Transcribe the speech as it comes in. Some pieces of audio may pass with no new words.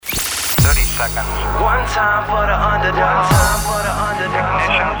seconds. One time for the underdog.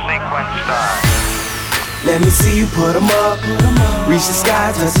 Ignition sequence start. Let me see you put 'em up. Reach the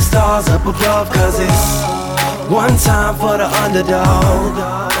sky, touch the stars up above. Cause it's one time for the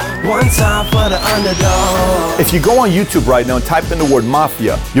underdog. One time for the underdog. If you go on YouTube right now and type in the word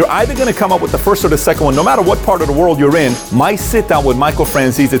Mafia, you're either going to come up with the first or the second one. No matter what part of the world you're in, my sit-down with Michael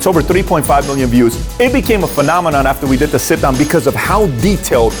Franzese, it's over 3.5 million views. It became a phenomenon after we did the sit-down because of how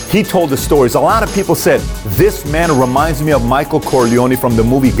detailed he told the stories. A lot of people said, this man reminds me of Michael Corleone from the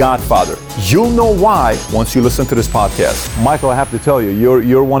movie Godfather. You'll know why once you listen to this podcast. Michael, I have to tell you,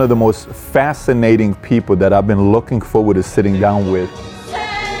 you're one of the most fascinating people that I've been looking forward to sitting down with.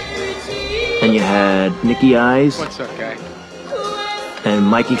 And you had Nicky Eyes. What's up, guy? And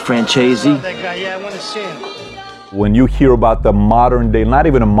Mikey Francesi. That guy, yeah, I want to see him. When you hear about the modern day, not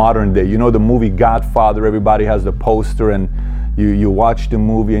even a modern day, you know the movie Godfather, everybody has the poster and you watch the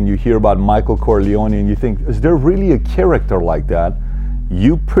movie and you hear about Michael Corleone and you think, is there really a character like that?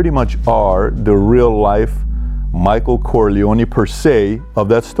 You pretty much are the real life Michael Corleone per se of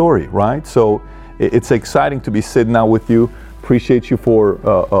that story, right? So it's exciting to be sitting down with you. Appreciate you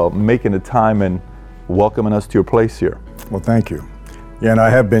for making the time and welcoming us to your place here. Well, thank you. Yeah, and I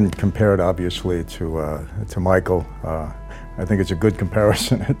have been compared, obviously, to Michael. I think it's a good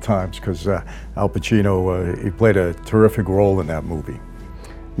comparison at times because Al Pacino, he played a terrific role in that movie.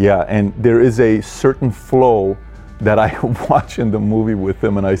 Yeah, and there is a certain flow that I watch in the movie with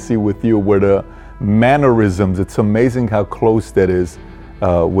him and I see with you where the mannerisms, it's amazing how close that is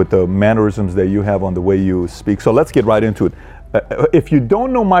with the mannerisms that you have on the way you speak. So let's get right into it. If you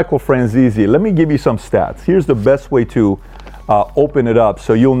don't know Michael Franzese, let me give you some stats. Here's the best way to open it up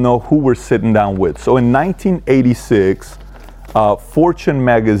so you'll know who we're sitting down with. So in 1986, Fortune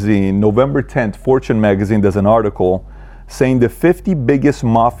magazine, November 10th, Fortune magazine does an article saying the 50 biggest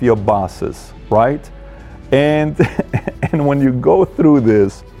mafia bosses, right? And when you go through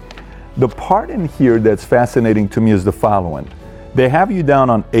this, the part in here that's fascinating to me is the following. They have you down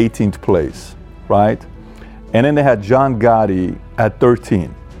on 18th place, right? And then they had John Gotti at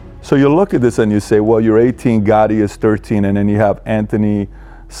 13. So you look at this and you say, well, you're 18, Gotti is 13, and then you have Anthony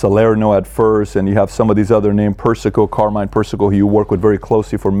Salerno at first, and you have some of these other names, Persico, Carmine Persico, who you work with very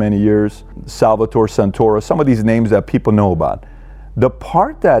closely for many years, Salvatore Santoro, some of these names that people know about. The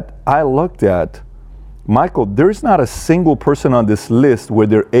part that I looked at, Michael, there's not a single person on this list where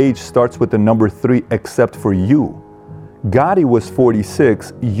their age starts with the number 3 except for you. Gotti was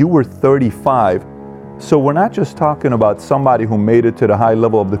 46, you were 35. So we're not just talking about somebody who made it to the high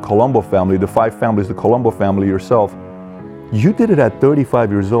level of the Colombo family, the 5 families, the Colombo family yourself. You did it at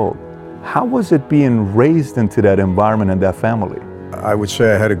 35 years old. How was it being raised into that environment and that family? I would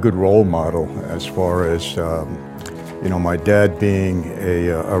say I had a good role model as far as, my dad being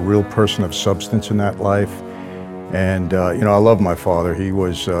a real person of substance in that life. And, I love my father. He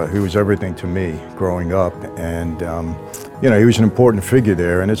was everything to me growing up. And, he was an important figure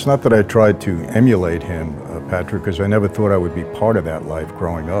there. And it's not that I tried to emulate him, Patrick, because I never thought I would be part of that life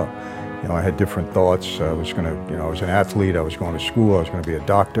growing up. I had different thoughts. I was an athlete. I was going to school. I was going to be a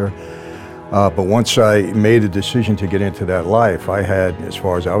doctor. But once I made a decision to get into that life, I had, as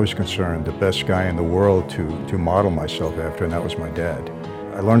far as I was concerned, the best guy in the world to model myself after, and that was my dad.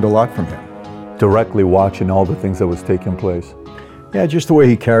 I learned a lot from him. Directly watching all the things that was taking place. Yeah, just the way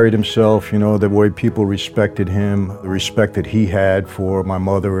he carried himself, the way people respected him, the respect that he had for my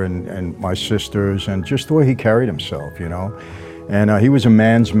mother and my sisters, and just the way he carried himself, And he was a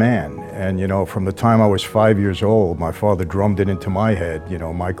man's man. And, from the time I was 5 years old, my father drummed it into my head,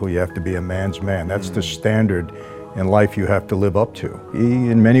 Michael, you have to be a man's man. That's the standard in life you have to live up to.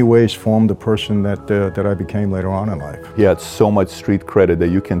 He, in many ways, formed the person that I became later on in life. He had so much street credit that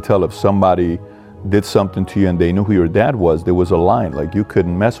you can tell if somebody did something to you and they knew who your dad was, there was a line, like you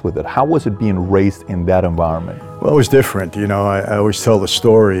couldn't mess with it. How was it being raised in that environment? Well, it was different. I always tell the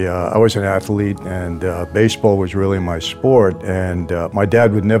story. I was an athlete and baseball was really my sport, and my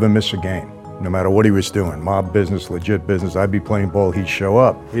dad would never miss a game, no matter what he was doing. Mob business, legit business. I'd be playing ball, he'd show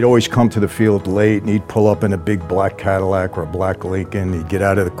up. He'd always come to the field late and he'd pull up in a big black Cadillac or a black Lincoln. He'd get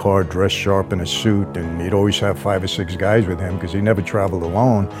out of the car dressed sharp in a suit, and he'd always have 5 or 6 guys with him because he never traveled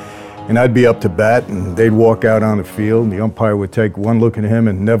alone. And I'd be up to bat, and they'd walk out on the field, and the umpire would take one look at him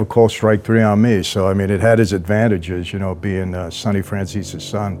and never call strike 3 on me. So, it had its advantages, being Sonny Francese's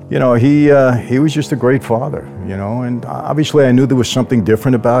son. He was just a great father, and obviously I knew there was something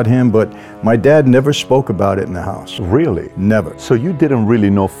different about him, but my dad never spoke about it in the house. Really? Never. So you didn't really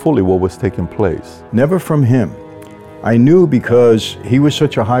know fully what was taking place? Never from him. I knew because he was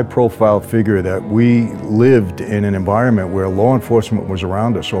such a high-profile figure that we lived in an environment where law enforcement was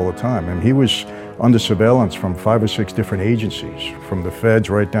around us all the time. And he was under surveillance from 5 or 6 different agencies, from the feds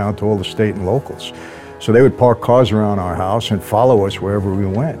right down to all the state and locals. So they would park cars around our house and follow us wherever we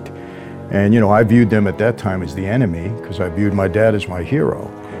went. And I viewed them at that time as the enemy because I viewed my dad as my hero.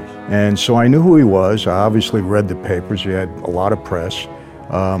 And so I knew who he was. I obviously read the papers. He had a lot of press.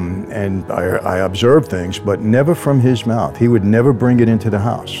 And I observed things, but never from his mouth. He would never bring it into the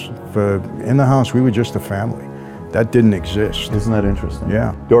house. In the house, we were just a family. That didn't exist. Isn't that interesting?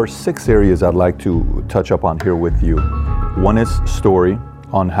 Yeah. There are 6 areas I'd like to touch up on here with you. One is story,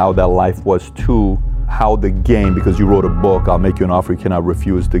 on how that life was. 2, how the game, because you wrote a book, I'll Make You an Offer You Cannot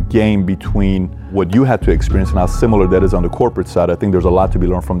Refuse, the game between what you had to experience and how similar that is on the corporate side. I think there's a lot to be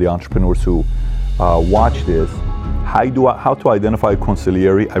learned from the entrepreneurs who watch this. How to identify a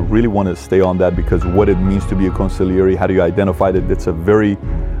consigliere. I really want to stay on that because what it means to be a consigliere, how do you identify it? It's a very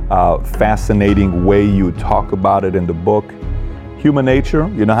fascinating way you talk about it in the book. Human nature,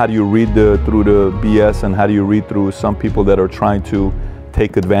 how do you read through the BS and how do you read through some people that are trying to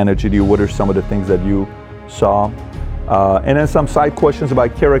take advantage of you? What are some of the things that you saw? And then some side questions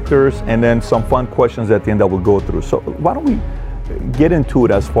about characters and then some fun questions at the end that we'll go through. So why don't we get into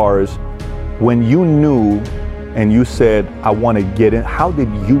it as far as when you knew and you said, I want to get in, how did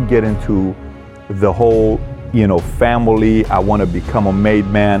you get into the whole, family, I want to become a made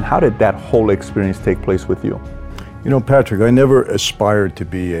man? How did that whole experience take place with you? Patrick, I never aspired to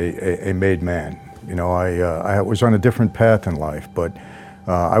be a made man. I was on a different path in life, but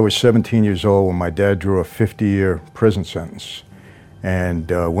I was 17 years old when my dad drew a 50-year prison sentence and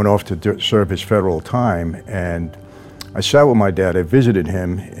went off to serve his federal time. And I sat with my dad. I visited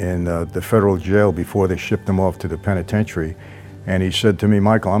him in the federal jail before they shipped him off to the penitentiary. And he said to me,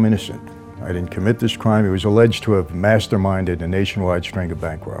 Michael, I'm innocent. I didn't commit this crime. He was alleged to have masterminded a nationwide string of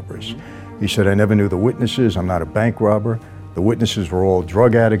bank robberies. He said, I never knew the witnesses. I'm not a bank robber. The witnesses were all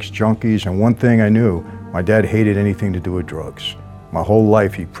drug addicts, junkies. And one thing I knew, my dad hated anything to do with drugs. My whole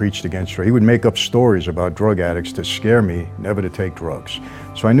life he preached against drugs. He would make up stories about drug addicts to scare me never to take drugs.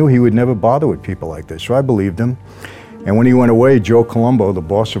 So I knew he would never bother with people like this. So I believed him. And when he went away, Joe Colombo, the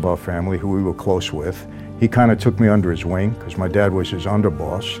boss of our family, who we were close with, he kind of took me under his wing because my dad was his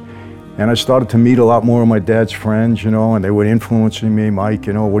underboss. And I started to meet a lot more of my dad's friends, and they were influencing me. Mike,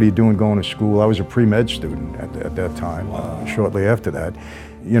 what are you doing going to school? I was a pre-med student at that time. Shortly after that,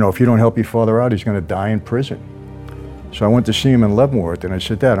 if you don't help your father out, he's going to die in prison. So I went to see him in Leavenworth, and I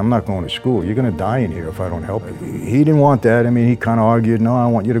said, Dad, I'm not going to school. You're going to die in here if I don't help you. He didn't want that. He kind of argued, no, I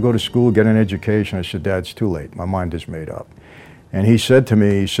want you to go to school, get an education. I said, Dad, it's too late. My mind is made up. And he said to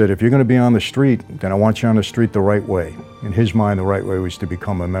me, if you're going to be on the street, then I want you on the street the right way. In his mind, the right way was to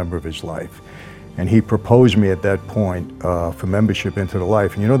become a member of his life. And he proposed me at that point for membership into the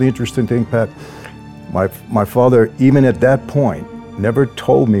life. And the interesting thing, Pat, my father, even at that point, never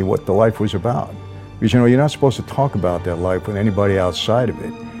told me what the life was about. Because, you're not supposed to talk about that life with anybody outside of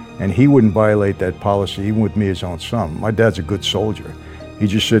it. And he wouldn't violate that policy, even with me, his own son. My dad's a good soldier. He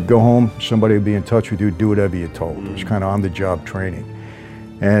just said, go home, somebody will be in touch with you, do whatever you're told. It was kind of on-the-job training.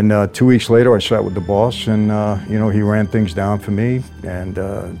 And 2 weeks later, I sat with the boss, and he ran things down for me and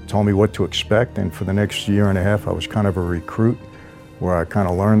told me what to expect. And for the next year and a half, I was kind of a recruit, where I kind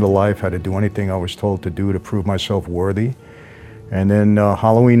of learned the life, how to do anything I was told to do to prove myself worthy. And then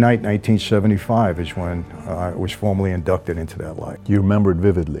Halloween night, 1975, is when I was formally inducted into that life. You remember it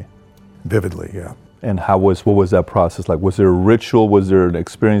vividly? Vividly, yeah. And what was that process like? Was there a ritual? Was there an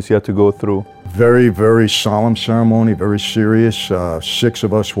experience you had to go through? Very, very solemn ceremony, very serious. 6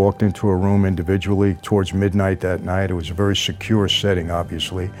 of us walked into a room individually towards midnight that night. It was a very secure setting,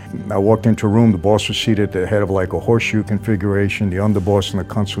 obviously. I walked into a room, the boss was seated at the head of like a horseshoe configuration, the underboss and the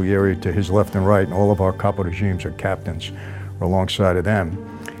consigliere to his left and right, and all of our capo regimes or captains were alongside of them.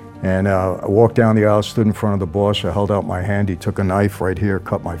 And I walked down the aisle, stood in front of the boss. I held out my hand. He took a knife right here,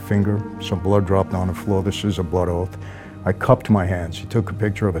 cut my finger. Some blood dropped on the floor. This is a blood oath. I cupped my hands. He took a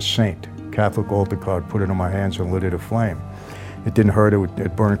picture of a saint, Catholic altar card, put it in my hands and lit it aflame. It didn't hurt.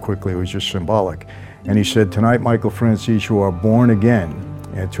 It burned quickly. It was just symbolic. And he said, tonight, Michael Francis, you are born again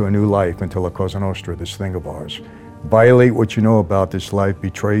into a new life, into La Cosa Nostra, this thing of ours. Violate what you know about this life,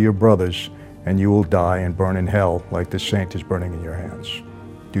 betray your brothers, and you will die and burn in hell like the saint is burning in your hands.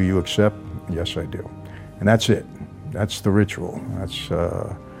 Do you accept? Yes, I do. And that's it. That's the ritual. It's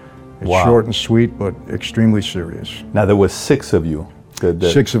Wow. short and sweet, but extremely serious. Now, there was 6 of you.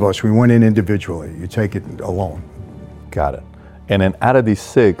 6 of us. We went in individually. You take it alone. Got it. And then out of these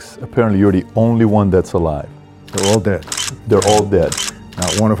 6, apparently you're the only one that's alive. They're all dead. They're all dead.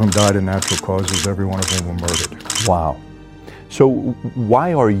 Not one of them died of natural causes. Every one of them were murdered. Wow. So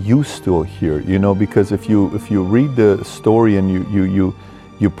why are you still here? You know, because if you read the story and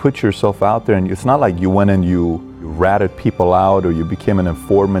you put yourself out there, and it's not like you went and you ratted people out or you became an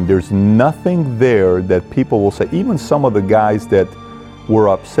informant. There's nothing there that people will say. Even some of the guys that were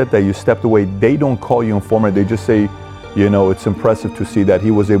upset that you stepped away, they don't call you informant. They just say, you know, it's impressive to see that he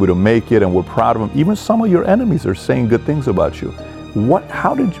was able to make it and we're proud of him. Even some of your enemies are saying good things about you.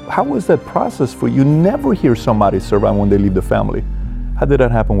 How was that process for you? You never hear somebody survive when they leave the family. How did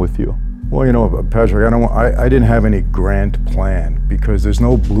that happen with you? Well, you know, Patrick, I didn't have any grand plan because there's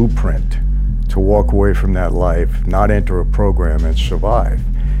no blueprint to walk away from that life, not enter a program and survive.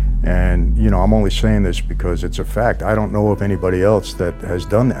 And, you know, I'm only saying this because it's a fact. I don't know of anybody else that has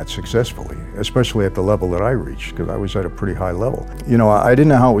done that successfully, especially at the level that I reached, because I was at a pretty high level. You know, I didn't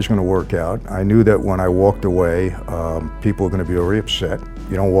know how it was going to work out. I knew that when I walked away, people were going to be very upset.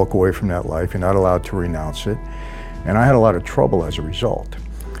 You don't walk away from that life. You're not allowed to renounce it. And I had a lot of trouble as a result.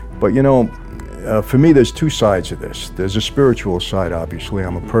 But, you know, for me, there's two sides of this. There's a spiritual side, obviously.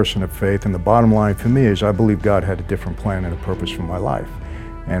 I'm a person of faith. And the bottom line for me is I believe God had a different plan and a purpose for my life.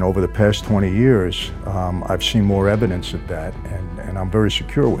 And over the past 20 years, I've seen more evidence of that, and I'm very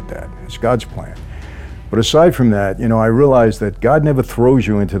secure with that. It's God's plan. But aside from that, you know, I realized that God never throws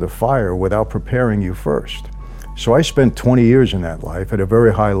you into the fire without preparing you first. So I spent 20 years in that life at a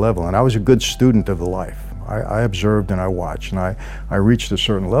very high level, and I was a good student of the life. I observed and I watched, and I reached a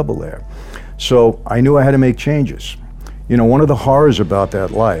certain level there. So I knew I had to make changes. You know, one of the horrors about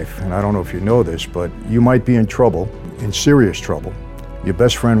that life, and I don't know if you know this, but you might be in trouble, in serious trouble. Your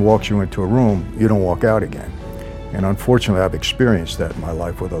best friend walks you into a room, you don't walk out again. And unfortunately, I've experienced that in my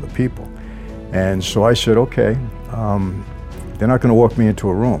life with other people. And so I said, okay, they're not gonna walk me into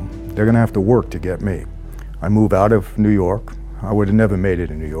a room. They're gonna have to work to get me. I moved out of New York. I would have never made it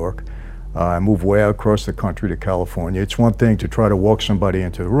in New York. I moved way out across the country to California. It's one thing to try to walk somebody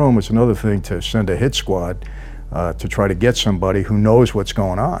into the room. It's another thing to send a hit squad to try to get somebody who knows what's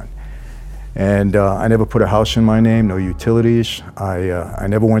going on. And I never put a house in my name, no utilities. I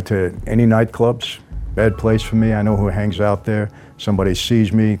never went to any nightclubs. Bad place for me. I know who hangs out there. Somebody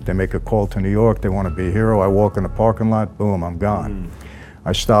sees me, they make a call to New York, they want to be a hero. I walk in the parking lot, boom, I'm gone.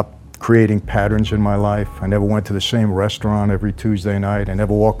 I stopped creating patterns in my life. I never went to the same restaurant every Tuesday night. I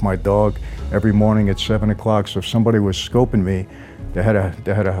never walked my dog every morning at 7 o'clock. So if somebody was scoping me, they had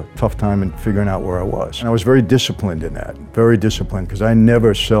a tough time in figuring out where I was. And I was very disciplined in that, very disciplined, because I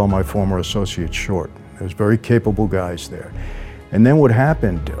never sell my former associates short. There's very capable guys there. And then what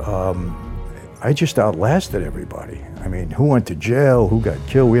happened, I just outlasted everybody. I mean, who went to jail, who got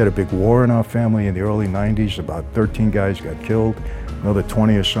killed? We had a big war in our family in the early 90s. About 13 guys got killed. Another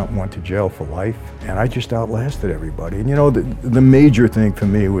 20 or something went to jail for life. And I just outlasted everybody. And you know, the major thing for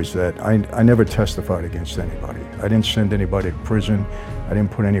me was that I never testified against anybody. I didn't send anybody to prison. I didn't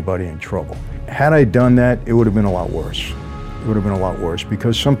put anybody in trouble. Had I done that, it would have been a lot worse. It would have been a lot worse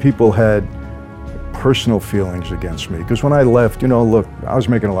because some people had personal feelings against me. Because when I left, you know, look, I was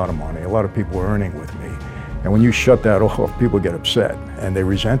making a lot of money. A lot of people were earning with me. And when you shut that off, people get upset. And they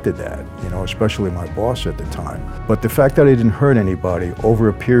resented that, you know, especially my boss at the time. But the fact that I didn't hurt anybody over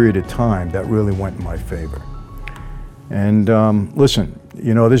a period of time, that really went in my favor. And listen,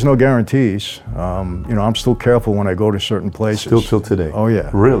 you know, there's no guarantees. You know, I'm still careful when I go to certain places. Still till today? Oh,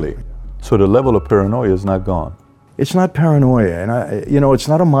 yeah. Really? So the level of paranoia is not gone? It's not paranoia, and you know, it's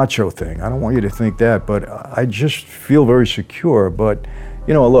not a macho thing. I don't want you to think that, but I just feel very secure. But,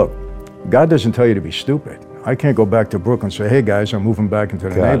 you know, look, God doesn't tell you to be stupid. I can't go back to Brooklyn and say, hey guys, I'm moving back into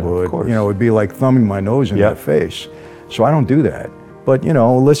the neighborhood. Of course. You know, it'd be like thumbing my nose in their face. So I don't do that. But, you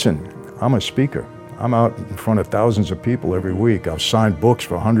know, listen, I'm a speaker. I'm out in front of thousands of people every week. I've signed books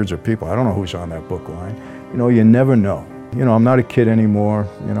for hundreds of people. I don't know who's on that book line. You know, you never know. You know, I'm not a kid anymore.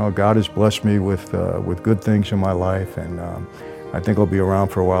 You know, God has blessed me with good things in my life, and I think I'll be around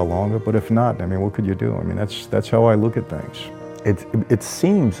for a while longer. But if not, I mean, what could you do? I mean, that's how I look at things. It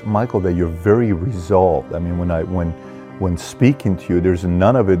seems, Michael, that you're very resolved. I mean, when speaking to you, there's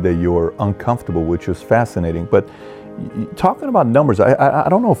none of it that you're uncomfortable, which is fascinating. But talking about numbers, I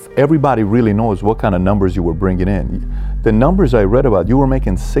don't know if everybody really knows what kind of numbers you were bringing in. The numbers I read about, you were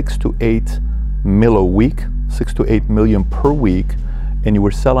making 6 to 8 mil a week, 6 to 8 million per week, and you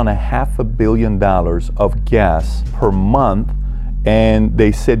were selling $500 million of gas per month. And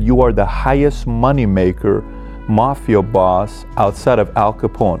they said you are the highest money maker mafia boss outside of Al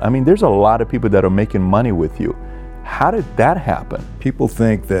Capone. I mean, there's a lot of people that are making money with you. How did that happen? People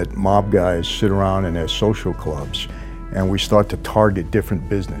think that mob guys sit around in their social clubs and we start to target different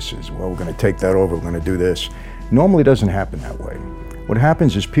businesses. Well, we're going to take that over, we're going to do this. Normally it doesn't happen that way. What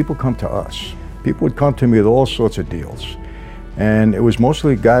happens is people come to us. People would come to me with all sorts of deals. And it was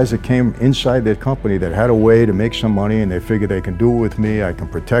mostly guys that came inside their company that had a way to make some money, and they figured they can do it with me. I can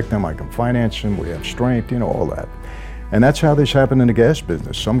protect them, I can finance them, we have strength, you know, all that. And that's how this happened in the gas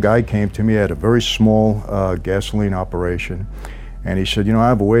business. Some guy came to me, had a very small gasoline operation, and he said, you know, I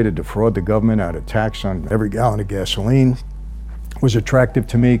have a way to defraud the government out of tax on every gallon of gasoline. It was attractive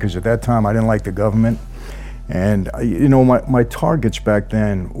to me because at that time I didn't like the government. And you know, my targets back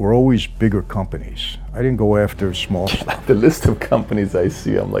then were always bigger companies. I didn't go after small stuff. The list of companies I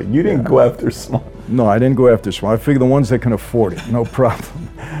see, I'm like, you didn't go after small. No, I didn't go after small. I figured the ones that can afford it, no problem.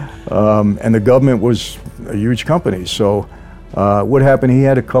 And the government was a huge company. So what happened, he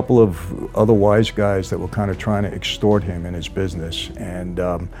had a couple of other wise guys that were kind of trying to extort him in his business. And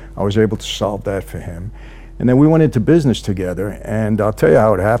I was able to solve that for him. And then we went into business together, and I'll tell you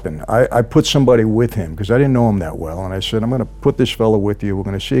how it happened. I put somebody with him because I didn't know him that well, and I said, I'm going to put this fellow with you. We're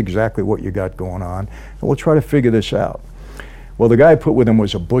going to see exactly what you got going on, and we'll try to figure this out. Well, the guy I put with him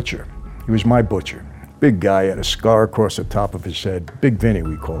was a butcher. He was my butcher. Big guy, had a scar across the top of his head. Big Vinny,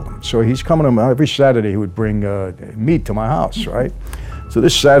 we called him. So he's coming to every Saturday. He would bring meat to my house, right? So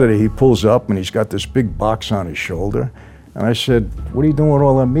this Saturday he pulls up, and he's got this big box on his shoulder. And I said, what are you doing with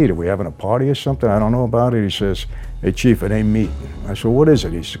all that meat? Are we having a party or something? I don't know about it. He says, hey, Chief, it ain't meat. I said, what is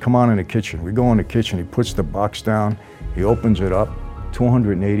it? He said, come on in the kitchen. We go in the kitchen. He puts the box down. He opens it up,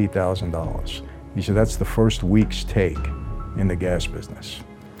 $280,000. He said, that's the first week's take in the gas business.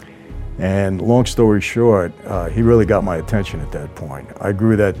 And long story short, he really got my attention at that point. I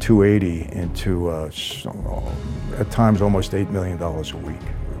grew that 280 into, at times, almost $8 million a week.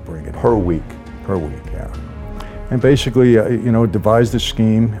 Per week? Per week, yeah. And basically, you know, devised a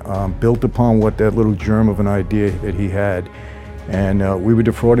scheme, built upon what that little germ of an idea that he had. And we were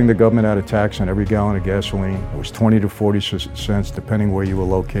defrauding the government out of tax on every gallon of gasoline. It was 20 to 40 cents, depending where you were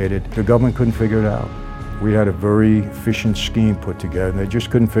located. The government couldn't figure it out. We had a very efficient scheme put together, and they just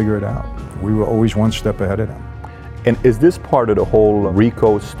couldn't figure it out. We were always one step ahead of them. And is this part of the whole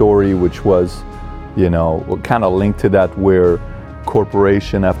RICO story, which was, you know, kind of linked to that, where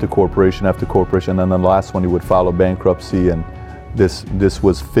corporation after corporation after corporation, and then the last one, you would file a bankruptcy, and this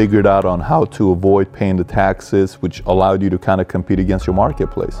was figured out on how to avoid paying the taxes, which allowed you to kind of compete against your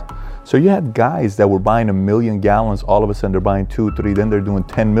marketplace. So you had guys that were buying 1 million gallons, all of a sudden they're buying 2, 3, then they're doing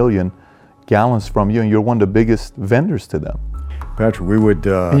 10 million gallons from you, and you're one of the biggest vendors to them. Patrick, we would...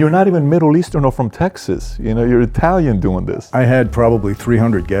 and you're not even Middle Eastern or from Texas. You know, you're Italian doing this. I had probably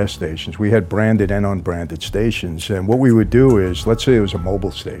 300 gas stations. We had branded and unbranded stations. And what we would do is, let's say it was a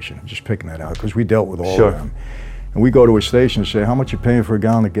mobile station. I'm just picking that out because we dealt with all Sure. of them. And we go to a station and say, how much you paying for a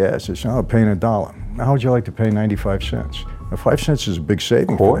gallon of gas? They say, oh, I'm paying $1. Now, how would you like to pay 95 cents? Now, 5 cents is a big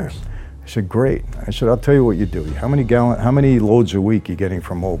saving for them. I said, great. I said, I'll tell you what you do. How many loads a week are you getting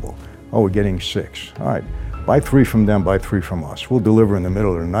from mobile? Oh, we're getting 6. All right. Buy 3 from them, buy 3 from us. We'll deliver in the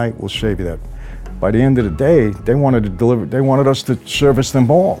middle of the night, we'll save you that. By the end of the day, they wanted us to service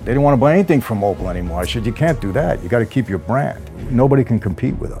them all. They didn't want to buy anything from mobile anymore. I said, you can't do that. You got to keep your brand. Nobody can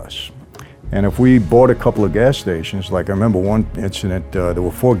compete with us. And if we bought a couple of gas stations, like I remember one incident, there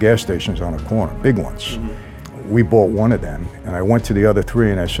were 4 gas stations on a corner, big ones. Mm-hmm. We bought one of them, and I went to the other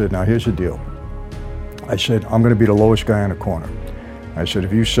 3 and I said, now here's the deal. I said, I'm going to be the lowest guy on the corner. I said,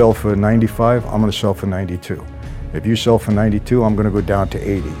 if you sell for 95, I'm going to sell for 92. If you sell for 92, I'm going to go down to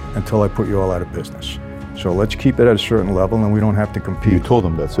 80 until I put you all out of business. So let's keep it at a certain level, and we don't have to compete. You told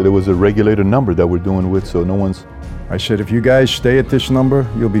them that, so there was a regulated number that we're doing with, so no one's... I said, if you guys stay at this number,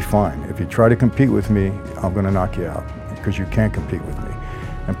 you'll be fine. If you try to compete with me, I'm going to knock you out because you can't compete with me.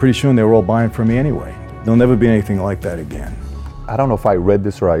 And pretty soon they were all buying from me anyway. There'll never be anything like that again. I don't know if I read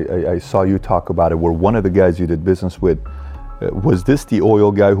this or I saw you talk about it, where one of the guys you did business with, was this the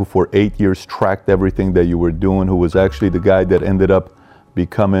oil guy who for 8 years tracked everything that you were doing, who was actually the guy that ended up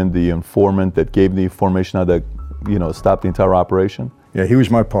becoming the informant that gave the information out that, you know, stopped the entire operation? Yeah, he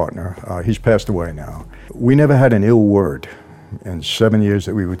was my partner. He's passed away now. We never had an ill word in 7 years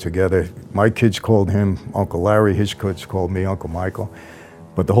that we were together. My kids called him Uncle Larry, his kids called me Uncle Michael.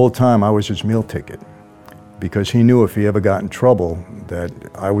 But the whole time I was his meal ticket, because he knew if he ever got in trouble that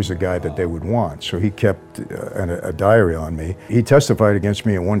I was the guy that they would want. So he kept a diary on me. He testified against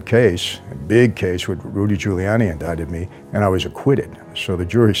me in one case, a big case with Rudy Giuliani indicted me, and I was acquitted. So the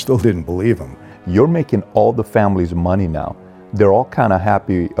jury still didn't believe him. You're making all the family's money now. They're all kind of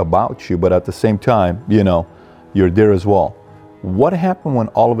happy about you, but at the same time, you know, you're there as well. What happened when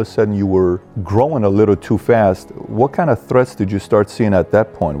all of a sudden you were growing a little too fast? What kind of threats did you start seeing at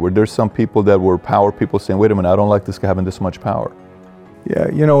that point? Were there some people that were power people saying, wait a minute, I don't like this guy having this much power? Yeah,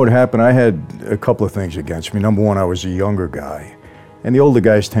 you know what happened? I had a couple of things against me. Number one, I was a younger guy. And the older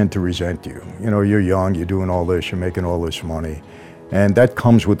guys tend to resent you. You know, you're young, you're doing all this, you're making all this money. And that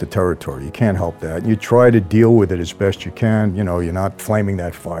comes with the territory. You can't help that. You try to deal with it as best you can. You know, you're not flaming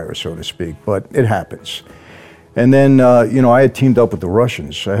that fire, so to speak, but it happens. And then, you know, I had teamed up with the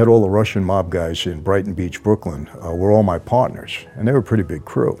Russians. I had all the Russian mob guys in Brighton Beach, Brooklyn, were all my partners, and they were a pretty big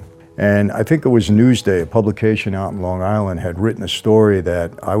crew. And I think it was Newsday, a publication out in Long Island, had written a story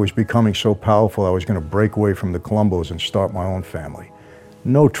that I was becoming so powerful I was going to break away from the Colombos and start my own family.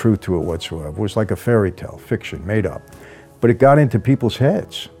 No truth to it whatsoever. It was like a fairy tale, fiction, made up. But it got into people's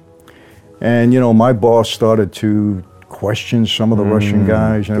heads. And, you know, my boss started to question some of the Russian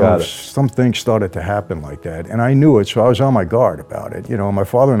guys. You know, some things started to happen like that. And I knew it, so I was on my guard about it. You know, my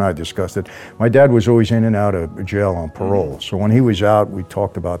father and I discussed it. My dad was always in and out of jail on parole. So when he was out, we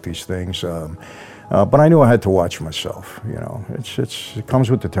talked about these things. But I knew I had to watch myself. You know, it comes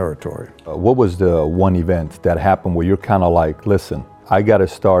with the territory. What was the one event that happened where you're kind of like, listen, I got to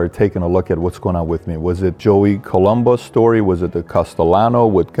start taking a look at what's going on with me? Was it Joey Colombo's story? Was it the Castellano,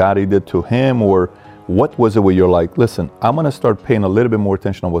 what Gotti did to him? Or what was it where you're like, listen, I'm going to start paying a little bit more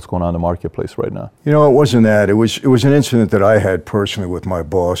attention on what's going on in the marketplace right now? You know, it wasn't that. It was an incident that I had personally with my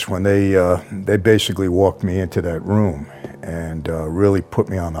boss when they basically walked me into that room and really put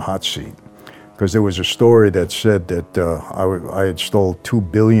me on the hot seat. Because there was a story that said that I had stole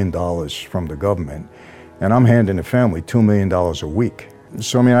 $2 billion from the government, and I'm handing the family $2 million a week.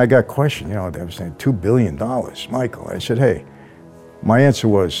 So, I mean, I got questioned. You know, they were saying, $2 billion, Michael. I said, hey, my answer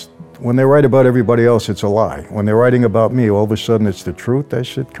was, when they write about everybody else, it's a lie. When they're writing about me, all of a sudden it's the truth. I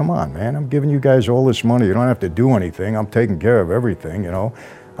said, come on, man, I'm giving you guys all this money. You don't have to do anything. I'm taking care of everything, you know.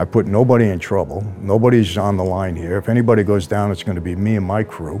 I put nobody in trouble. Nobody's on the line here. If anybody goes down, it's going to be me and my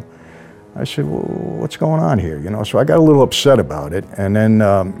crew. I said, well, what's going on here? You know, so I got a little upset about it. And then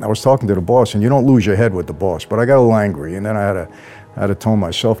I was talking to the boss, and you don't lose your head with the boss, but I got a little angry. And then I had to tone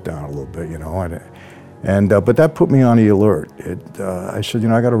myself down a little bit, you know. But that put me on the alert. I said, you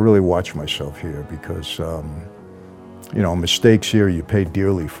know, I got to really watch myself here because, you know, mistakes here you pay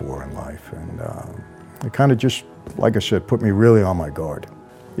dearly for in life. And it kind of just, like I said, put me really on my guard.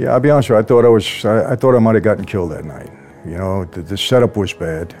 Yeah, I'll be honest with you, I thought I might have gotten killed that night. You know, the setup was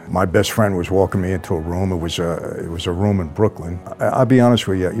bad. My best friend was walking me into a room. It was a room in Brooklyn. I'll be honest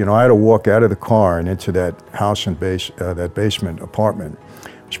with you. You know, I had to walk out of the car and into that house and that basement apartment.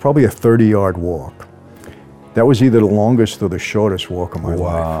 It was probably a 30-yard walk. That was either the longest or the shortest walk of my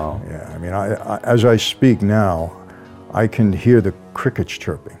life. Yeah, I mean, as I speak now, I can hear the crickets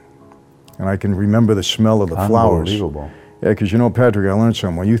chirping, and I can remember the smell of the flowers. Unbelievable. Yeah, because you know, Patrick, I learned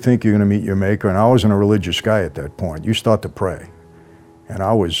something. When you think you're going to meet your maker, and I wasn't a religious guy at that point, you start to pray. And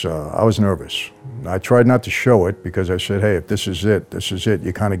I was nervous. I tried not to show it because I said, hey, if this is it, this is it.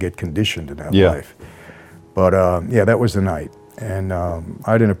 You kind of get conditioned in that life. But yeah, that was the night. And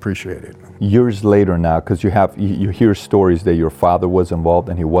I didn't appreciate it. Years later now, because you hear stories that your father was involved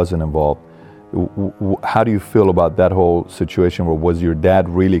and he wasn't involved. How do you feel about that whole situation? Where was your dad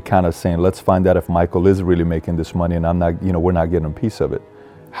really kind of saying, let's find out if Michael is really making this money and I'm not, you know, we're not getting a piece of it?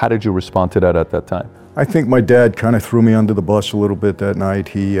 How did you respond to that at that time? I think my dad kind of threw me under the bus a little bit that night.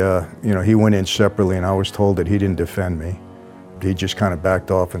 He, you know, he went in separately, and I was told that he didn't defend me. He just kind of backed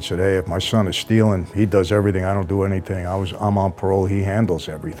off and said, hey, if my son is stealing, he does everything, I don't do anything. I'm on parole, he handles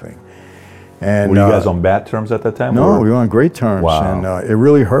everything. And were you guys on bad terms at that time? No, we were on great terms. Wow. And it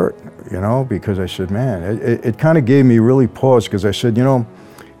really hurt, you know, because I said, man, it kind of gave me really pause, because I said, you know,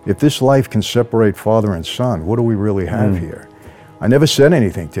 if this life can separate father and son, what do we really have here? I never said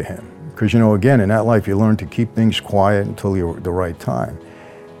anything to him, because, you know, again, in that life, you learn to keep things quiet until you're the right time.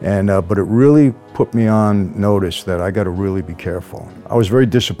 And but it really put me on notice that I got to really be careful. I was very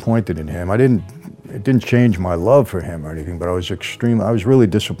disappointed in him. It didn't change my love for him or anything, but I was really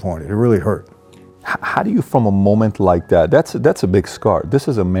disappointed. It really hurt. How do you, from a moment like that, that's a big scar. This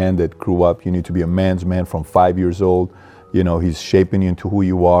is a man that grew up, you need to be a man's man from 5 years old. You know, he's shaping you into who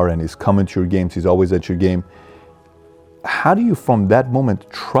you are, and he's coming to your games, he's always at your game. How do you, from that moment,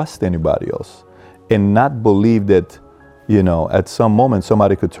 trust anybody else and not believe that, you know, at some moment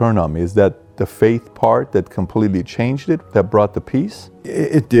somebody could turn on me? Is that the faith part that completely changed it, that brought the peace?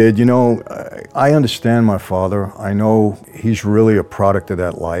 It did. You know, I understand my father. I know he's really a product of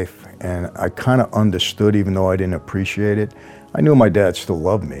that life, and I kind of understood, even though I didn't appreciate it. I knew my dad still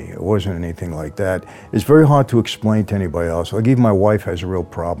loved me. It wasn't anything like that. It's very hard to explain to anybody else. Like, even my wife has a real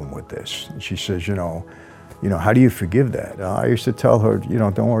problem with this. She says, you know, how do you forgive that? I used to tell her, you know,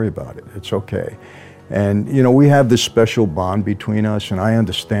 don't worry about it. It's okay. And, you know, we have this special bond between us, and I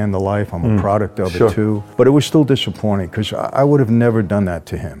understand the life. I'm a product of it too. But it was still disappointing, because I would have never done that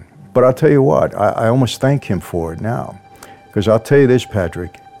to him. But I'll tell you what, I almost thank him for it now, Because I'll tell you this,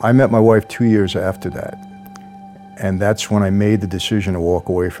 Patrick, I met my wife 2 years after that. And that's when I made the decision to walk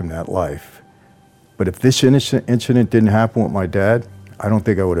away from that life. But if this incident didn't happen with my dad, I don't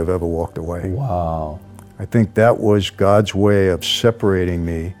think I would have ever walked away. Wow. I think that was God's way of separating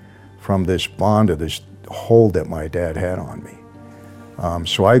me from this bond or this hold that my dad had on me.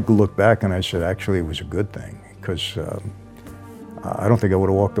 So I look back and I said, actually, it was a good thing, because I don't think I would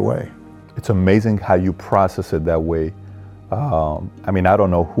have walked away. It's amazing how you process it that way. I mean, I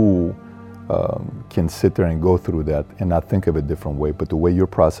don't know who can sit there and go through that and not think of it a different way, but the way you're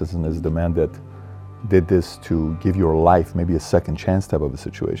processing is the man that did this to give your life maybe a second chance type of a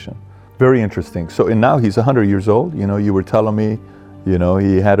situation. Very interesting. So, and now he's 100 years old. You know, you were telling me, you know,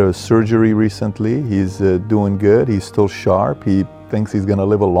 he had a surgery recently. He's doing good. He's still sharp. He thinks he's going to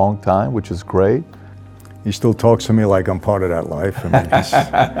live a long time, which is great. He still talks to me like I'm part of that life. I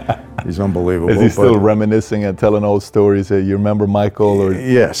mean, he's unbelievable. Is he still reminiscing and telling old stories that you remember, Michael? Or?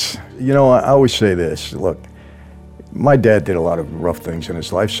 Yes. You know, I always say this. Look, my dad did a lot of rough things in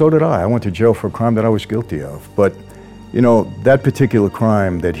his life. So did I. I went to jail for a crime that I was guilty of. But, you know, that particular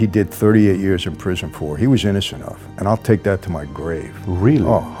crime that he did 38 years in prison for, he was innocent of. And I'll take that to my grave. Really?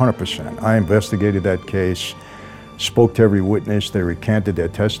 Oh, 100%. I investigated that case. Spoke to every witness. They recanted their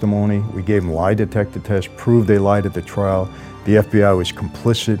testimony. We gave them lie detector tests, proved they lied at the trial. The FBI was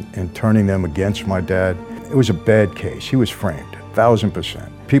complicit in turning them against my dad. It was a bad case. He was framed,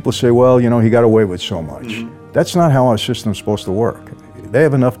 1,000%. People say, well, you know, he got away with so much. That's not how our system's supposed to work. They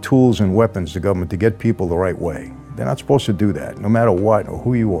have enough tools and weapons, the government, to get people the right way. They're not supposed to do that, no matter what or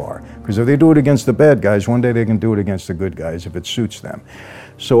who you are. Because if they do it against the bad guys, one day they can do it against the good guys if it suits them.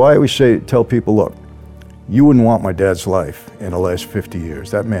 So I always tell people, look, you wouldn't want my dad's life in the last 50 years.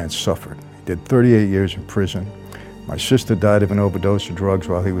 That man suffered. He did 38 years in prison. My sister died of an overdose of drugs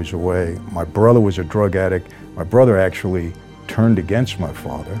while he was away. My brother was a drug addict. My brother actually turned against my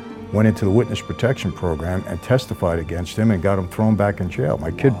father, went into the witness protection program and testified against him and got him thrown back in jail.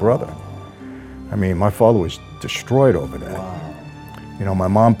 My kid brother. I mean, my father was destroyed over that. You know, my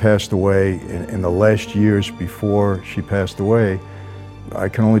mom passed away in the last years before she passed away. I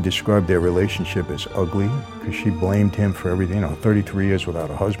can only describe their relationship as ugly, because she blamed him for everything. You know, 33 years without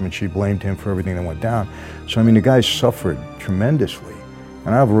a husband, she blamed him for everything that went down. So, I mean, the guy suffered tremendously,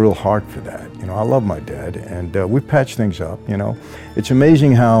 and I have a real heart for that. You know, I love my dad, and we've patched things up, you know. It's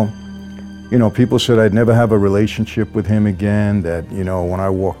amazing how, you know, people said I'd never have a relationship with him again, that, you know, when I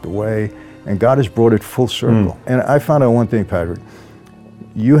walked away, and God has brought it full circle. And I found out one thing, Patrick.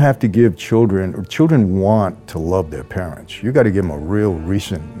 You have to give children want to love their parents. You got to give them a real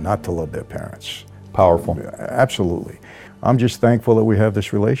reason not to love their parents. Powerful. Absolutely. I'm just thankful that we have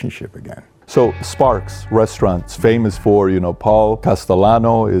this relationship again. So Sparks Restaurant's famous for, you know, Paul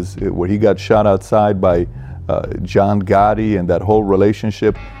Castellano is where he got shot outside by John Gotti and that whole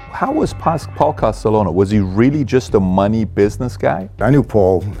relationship. How was Paul Castellano? Was he really just a money business guy? I knew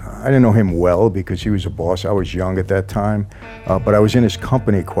Paul. I didn't know him well because he was a boss. I was young at that time, but I was in his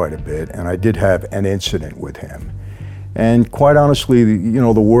company quite a bit, and I did have an incident with him. And quite honestly, you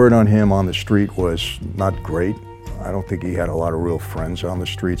know, the word on him on the street was not great. I don't think he had a lot of real friends on the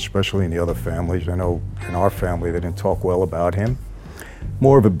street, especially in the other families. I know in our family they didn't talk well about him.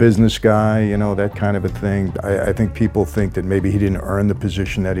 More of a business guy, you know, that kind of a thing. I think people think that maybe he didn't earn the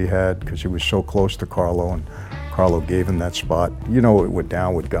position that he had because he was so close to Carlo, and Carlo gave him that spot. You know, it went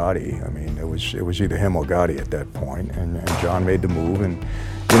down with Gotti. I mean, it was either him or Gotti at that point, and John made the move. And,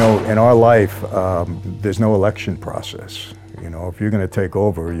 you know, in our life, there's no election process. You know, if you're going to take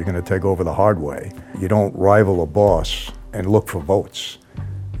over, you're going to take over the hard way. You don't rival a boss and look for votes.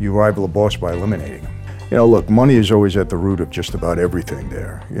 You rival a boss by eliminating him. You know, look, money is always at the root of just about everything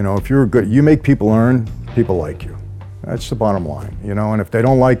there. You know, if you're good, you make people earn, people like you. That's the bottom line, you know, and if they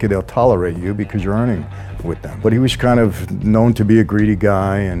don't like you, they'll tolerate you because you're earning with them. But he was kind of known to be a greedy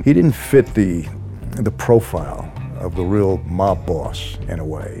guy, and he didn't fit the profile of the real mob boss in a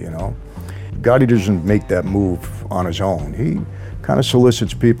way, you know. Gotti doesn't make that move on his own. He kind of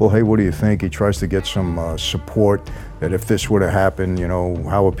solicits people, hey, what do you think? He tries to get some support that if this were to happen, you know,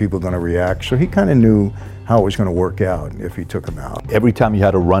 how are people going to react? So he kind of knew how it was going to work out if he took him out. Every time you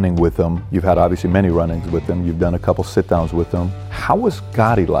had a run-in with him, you've had obviously many run-ins with him, you've done a couple sit-downs with him. How was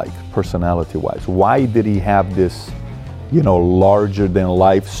Gotti like, personality-wise? Why did he have this, you know,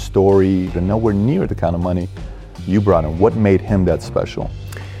 larger-than-life story, and nowhere near the kind of money you brought him? What made him that special?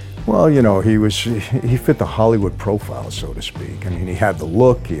 Well, you know, he fit the Hollywood profile, so to speak. I mean, he had the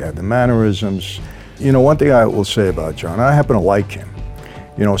look, he had the mannerisms. You know, one thing I will say about John, I happen to like him.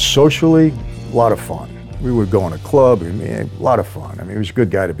 You know, socially, a lot of fun. We would go in a club, a lot of fun. I mean, he was a good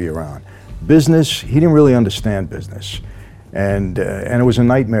guy to be around. Business, he didn't really understand business. And it was a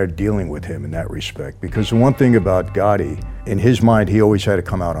nightmare dealing with him in that respect, because the one thing about Gotti, in his mind, he always had to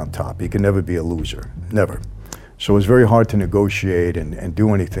come out on top. He could never be a loser, never. So it was very hard to negotiate and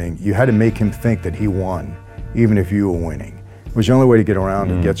do anything. You had to make him think that he won, even if you were winning. It was the only way to get around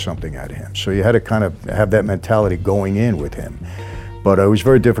and get something out of him. So you had to kind of have that mentality going in with him. But it was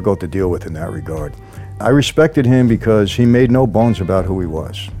very difficult to deal with in that regard. I respected him because he made no bones about who he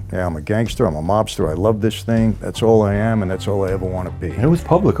was. Yeah, I'm a gangster, I'm a mobster, I love this thing, that's all I am, and that's all I ever want to be. And he was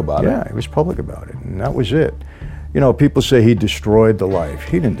public about it. Yeah, he was public about it, and that was it. You know, people say he destroyed the life.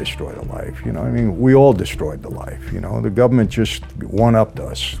 He didn't destroy the life, you know, I mean, we all destroyed the life, you know. The government just one-upped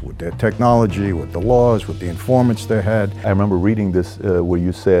us with their technology, with the laws, with the informants they had. I remember reading this where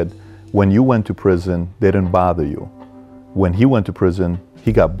you said, when you went to prison, they didn't bother you. When he went to prison,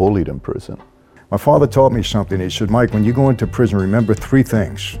 he got bullied in prison. My father taught me something. He said, Mike, when you go into prison, remember 3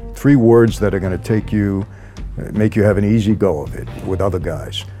 things, 3 words that are going to take you, make you have an easy go of it with other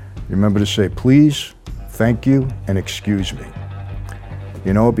guys. Remember to say, please, thank you, and excuse me.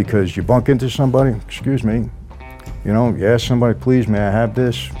 You know, because you bump into somebody, excuse me. You know, you ask somebody, please, may I have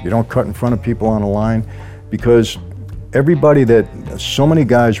this? You don't cut in front of people on the line, because everybody so many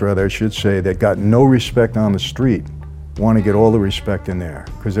guys rather, I should say, that got no respect on the street want to get all the respect in there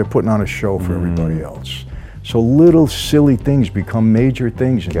because they're putting on a show for everybody else. So little silly things become major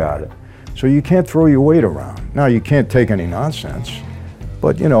things. Got it. So you can't throw your weight around. Now, you can't take any nonsense,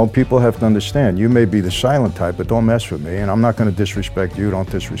 but you know, people have to understand, you may be the silent type, but don't mess with me, and I'm not going to disrespect you, don't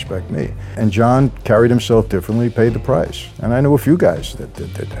disrespect me. And John carried himself differently, paid the price. And I know a few guys that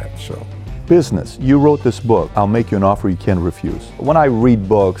did that, so. Business. You wrote this book, I'll Make You an Offer You Can't Refuse. When I read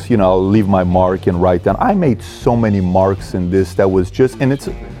books, you know, I'll leave my mark and write down. I made so many marks in this that was just, and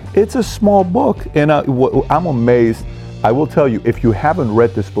it's a small book, and I'm amazed. I will tell you, if you haven't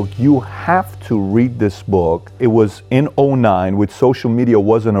read this book, you have to read this book. It was in '09, which social media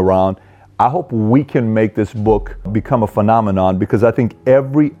wasn't around. I hope we can make this book become a phenomenon, because I think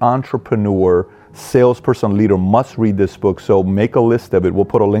every entrepreneur, salesperson, leader must read this book. So make a list of it. We'll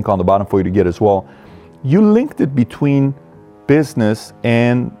put a link on the bottom for you to get as well. You linked it between business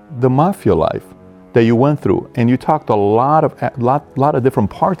and the Mafia life that you went through, and you talked a lot of different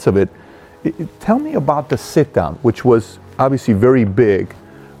parts of it. Tell me about the sit down, which was obviously very big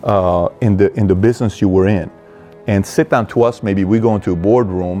in the business you were in. And sit down to us, maybe we go into a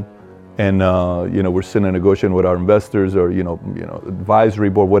boardroom and you know, we're sitting and negotiating with our investors or you know advisory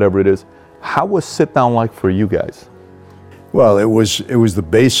board, whatever it is. How was sit down like for you guys? Well, it was the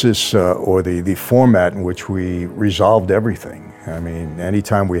basis or the format in which we resolved everything. I mean,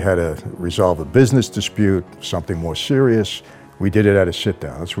 anytime we had to resolve a business dispute, something more serious, we did it at a sit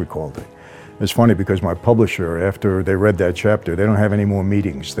down. That's what we called it. It's funny because my publisher, after they read that chapter, they don't have any more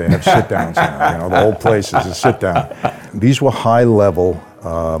meetings. They have sit downs now. You know, the whole place is a sit down. These were high level,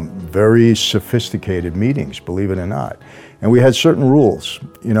 very sophisticated meetings, believe it or not. And we had certain rules.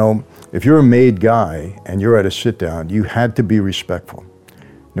 You know, if you're a made guy and you're at a sit down, you had to be respectful,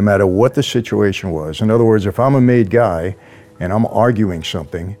 no matter what the situation was. In other words, if I'm a made guy and I'm arguing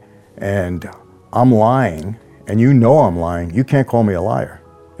something and I'm lying and you know I'm lying, you can't call me a liar.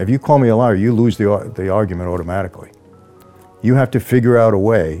 If you call me a liar, you lose the argument automatically. You have to figure out a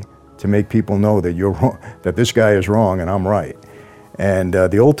way to make people know that you're wrong, that this guy is wrong and I'm right. And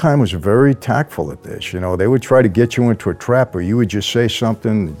the old timers were very tactful at this. You know, they would try to get you into a trap where you would just say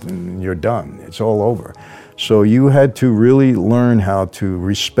something and you're done. It's all over. So you had to really learn how to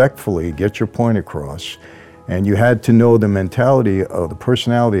respectfully get your point across, and you had to know the mentality of the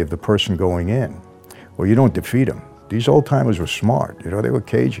personality of the person going in, or you don't defeat them. These old timers were smart. You know, they were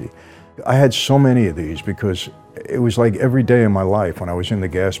cagey. I had so many of these because it was like every day in my life when I was in the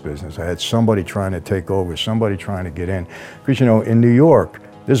gas business, I had somebody trying to take over, somebody trying to get in. Because, you know, in New York,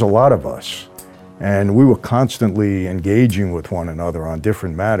 there's a lot of us. And we were constantly engaging with one another on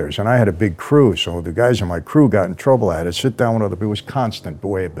different matters. And I had a big crew, so the guys in my crew got in trouble. I had to sit down with other people. It was constant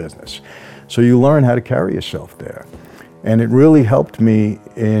way of business. So you learn how to carry yourself there. And it really helped me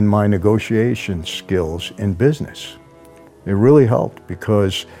in my negotiation skills in business. It really helped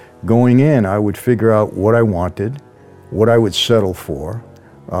because going in, I would figure out what I wanted, what I would settle for,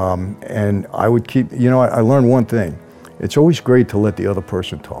 and I would keep, you know, I learned one thing. It's always great to let the other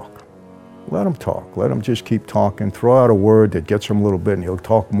person talk. Let them talk. Let them just keep talking. Throw out a word that gets him a little bit and he'll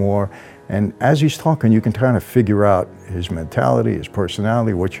talk more. And as he's talking, you can kind of figure out his mentality, his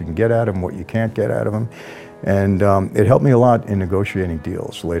personality, what you can get out of him, what you can't get out of him. And it helped me a lot in negotiating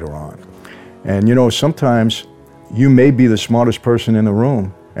deals later on. And you know, sometimes you may be the smartest person in the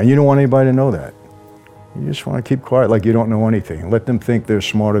room and you don't want anybody to know that. You just want to keep quiet like you don't know anything and let them think they're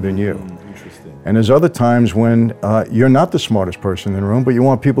smarter than you. Interesting. And there's other times when you're not the smartest person in the room, but you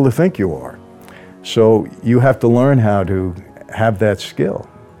want people to think you are. So you have to learn how to have that skill.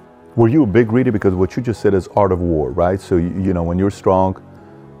 Were you a big reader? Because what you just said is art of war, right? So, you know, when you're strong,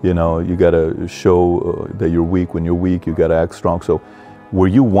 you know, you got to show that you're weak. When you're weak, you got to act strong. So were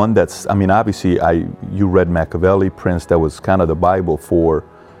you one that's, I mean, obviously you read Machiavelli, Prince, that was kind of the Bible for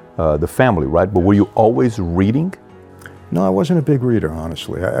the family, right? But were you always reading? No, I wasn't a big reader,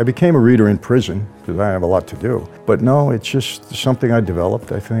 honestly. I became a reader in prison because I have a lot to do. But no, it's just something I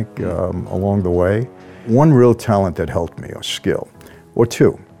developed, I think, along the way. One real talent that helped me, or skill, or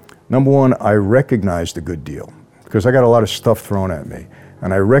two. Number one, I recognized a good deal because I got a lot of stuff thrown at me.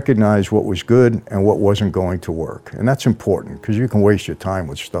 And I recognized what was good and what wasn't going to work. And that's important because you can waste your time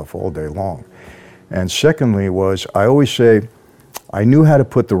with stuff all day long. And secondly was, I always say, I knew how to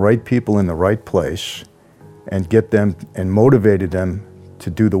put the right people in the right place and get them and motivated them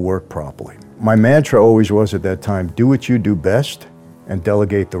to do the work properly. My mantra always was at that time, do what you do best and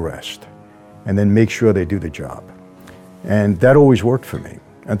delegate the rest. And then make sure they do the job. And that always worked for me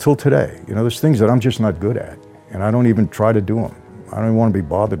until today. You know, there's things that I'm just not good at and I don't even try to do them. I don't even want to be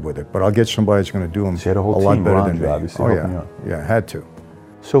bothered with it, but I'll get somebody that's going to do them a lot better than me. Obviously, oh yeah, yeah, had to.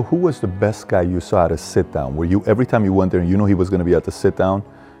 So who was the best guy you saw at a sit down? Were you, every time you went there and you knew he was going to be at the sit down,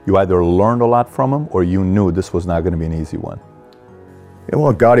 you either learned a lot from him or you knew this was not going to be an easy one? Yeah,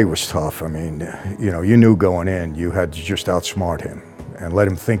 well, Gotti was tough. I mean, you know, you knew going in, you had to just outsmart him and let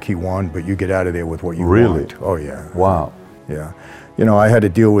him think he won, but you get out of there with what you want. Oh yeah. Wow. Yeah. You know, I had to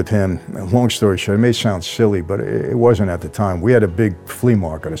deal with him. Long story short, it may sound silly, but it wasn't at the time. We had a big flea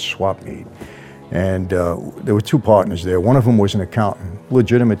market, a swap meet. And there were two partners there. One of them was an accountant,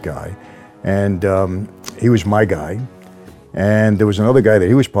 legitimate guy. And he was my guy. And there was another guy that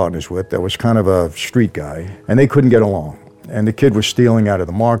he was partners with that was kind of a street guy. And they couldn't get along. And the kid was stealing out of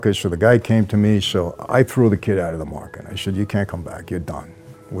the market, so the guy came to me. So I threw the kid out of the market. I said, you can't come back. You're done.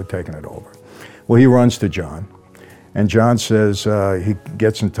 We're taking it over. Well, he runs to John. And John says, he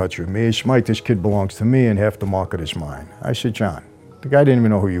gets in touch with me. He says, Mike, this kid belongs to me and half the market is mine. I said, John, the guy didn't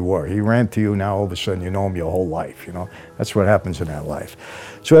even know who you were. He ran to you, now all of a sudden you know him your whole life, you know? That's what happens in that life.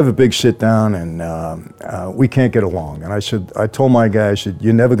 So I have a big sit down and we can't get along. And I told my guy, I said,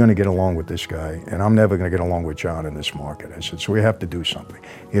 you're never gonna get along with this guy and I'm never gonna get along with John in this market. I said, so we have to do something.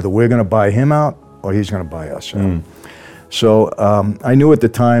 Either we're gonna buy him out or he's gonna buy us out. So I knew at the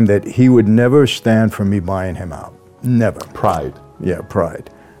time that he would never stand for me buying him out. Never. Pride. Yeah,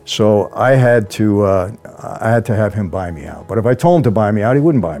 pride. So I had to have him buy me out. But if I told him to buy me out, he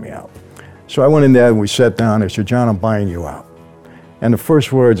wouldn't buy me out. So I went in there and we sat down. I said, John, I'm buying you out. And the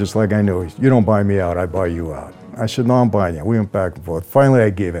first words, it's like I knew, you don't buy me out, I buy you out. I said, no, I'm buying you. We went back and forth. Finally, I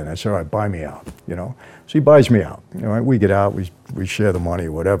gave in. I said, all right, buy me out, you know. So he buys me out. You know, we get out, we share the money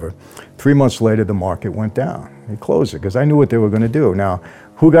or whatever. 3 months later, the market went down. He closed it because I knew what they were going to do. Now,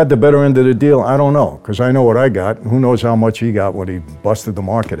 who got the better end of the deal? I don't know, because I know what I got. Who knows how much he got when he busted the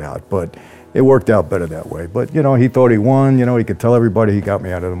market out, but it worked out better that way. But, you know, he thought he won. You know, he could tell everybody he got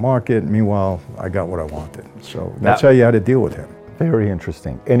me out of the market. Meanwhile, I got what I wanted. So that's how you had to deal with him. Very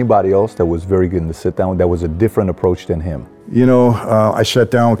interesting. Anybody else that was very good in the sit down that was a different approach than him? You know, I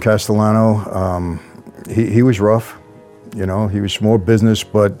sat down with Castellano. He was rough. You know, he was more business,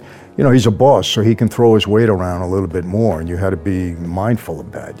 but you know, he's a boss, so he can throw his weight around a little bit more, and you had to be mindful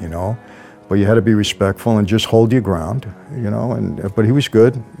of that, you know. But you had to be respectful and just hold your ground, you know. But he was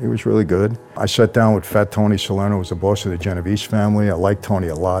good. He was really good. I sat down with Fat Tony Salerno, who was the boss of the Genovese family. I liked Tony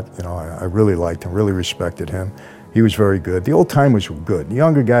a lot. You know, I really liked him, really respected him. He was very good. The old timers were good. The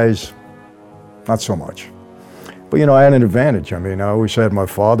younger guys, not so much. But you know, I had an advantage. I mean, I always had my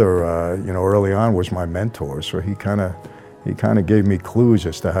father, you know, early on was my mentor, so he kind of gave me clues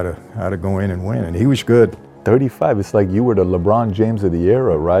as to how to go in and win, and he was good. 35, it's like you were the LeBron James of the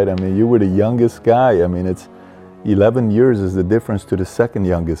era, right? I mean, you were the youngest guy. I mean, it's 11 years is the difference to the second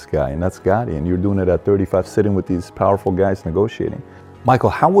youngest guy, and that's Gotti, and you're doing it at 35, sitting with these powerful guys negotiating. Michael,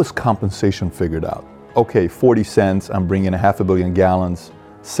 how was compensation figured out? Okay, 40 cents, I'm bringing 500 million gallons,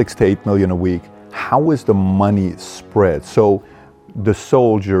 6 to 8 million a week. How is the money spread? So the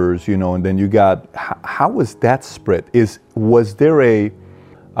soldiers, you know, and then you got, how was that spread? Was there a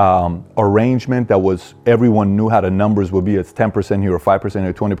arrangement that was, everyone knew how the numbers would be, it's 10% here or 5%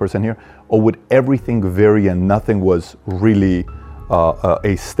 here, 20% here, or would everything vary and nothing was really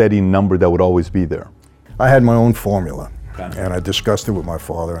a steady number that would always be there? I had my own formula, and I discussed it with my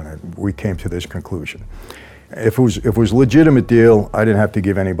father, and we came to this conclusion. If it was a legitimate deal, I didn't have to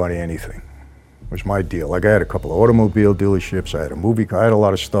give anybody anything. was my deal. Like I had a couple of automobile dealerships, I had a movie, I had a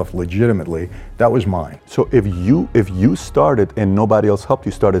lot of stuff legitimately. That was mine. So if you started and nobody else helped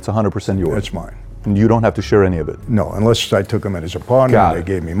you start, it's 100% yours. That's mine. And you don't have to share any of it. No, unless I took them in as a partner, Got and it.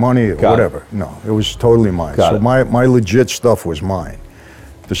 they gave me money or Got whatever. No, it was totally mine. Got So it. my legit stuff was mine.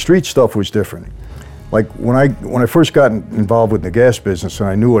 The street stuff was different. Like when I first got involved with the gas business and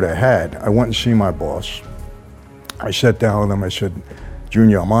I knew what I had, I went and see my boss. I sat down with him, I said,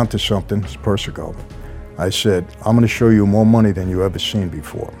 Junior, I'm onto something, it's Persico. I said, I'm gonna show you more money than you ever seen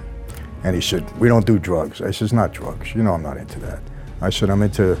before. And he said, we don't do drugs. I said, it's not drugs, you know I'm not into that. I said, I'm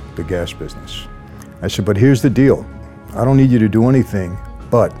into the gas business. I said, but here's the deal. I don't need you to do anything,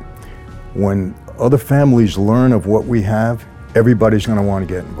 but when other families learn of what we have, everybody's gonna wanna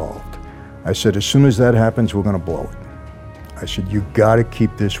get involved. I said, as soon as that happens, we're gonna blow it. I said, you gotta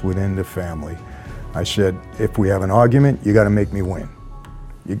keep this within the family. I said, if we have an argument, you gotta make me win.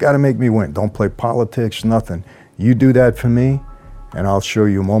 You gotta make me win. Don't play politics, nothing. You do that for me, and I'll show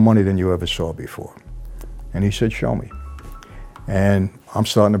you more money than you ever saw before. And he said, show me. And I'm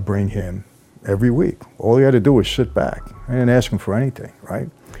starting to bring him every week. All he had to do was sit back. I didn't ask him for anything, right?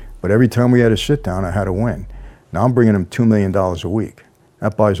 But every time we had a sit down, I had to win. Now I'm bringing him $2 million a week.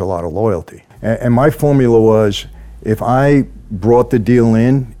 That buys a lot of loyalty. And my formula was, if I brought the deal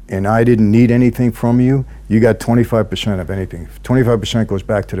in and I didn't need anything from you, you got 25% of anything. 25% goes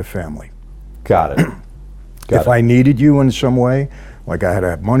back to the family. Got it. If I needed you in some way, like I had to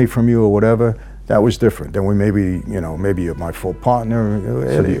have money from you or whatever, that was different. Then we maybe you're my full partner.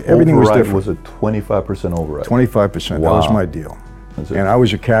 So the Everything was override different. was a 25% override. 25%, that was my deal. That's it. And I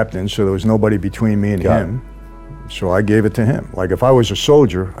was a captain, so there was nobody between me and Got him. So I gave it to him. Like if I was a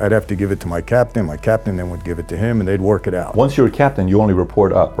soldier, I'd have to give it to my captain then would give it to him, and they'd work it out. Once you're a captain, you only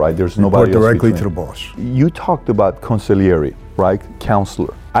report up, right? There's nobody Report else directly between. to the boss. You talked about consigliere, right?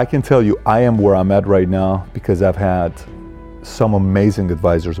 Counselor. I can tell you I am where I'm at right now because I've had some amazing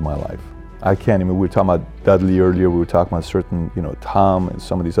advisors in my life. I can't even, we were talking about Dudley earlier, we were talking about certain, Tom and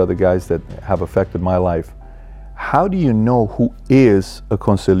some of these other guys that have affected my life. How do you know who is a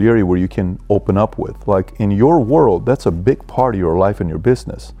consigliere where you can open up with? Like in your world, that's a big part of your life and your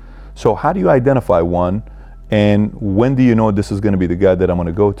business. So how do you identify one, and when do you know this is going to be the guy that I'm going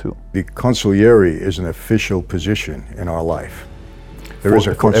to go to? The consigliere is an official position in our life. There is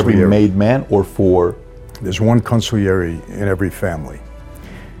a For every consigliere. made man or for? There's one consigliere in every family.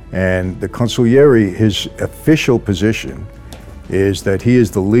 And the consigliere, his official position is that he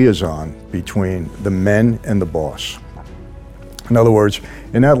is the liaison between the men and the boss. In other words,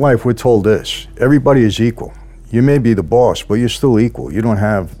 in that life we're told this, everybody is equal. You may be the boss, but you're still equal. You don't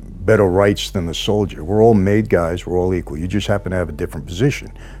have better rights than the soldier. We're all made guys, we're all equal. You just happen to have a different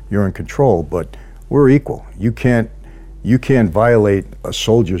position. You're in control, but we're equal. You can't violate a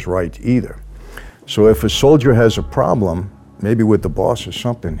soldier's rights either. So if a soldier has a problem, maybe with the boss or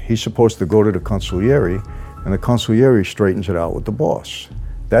something, he's supposed to go to the consigliere, and the consigliere straightens it out with the boss.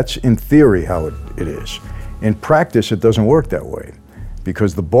 That's in theory how it is. In practice, it doesn't work that way,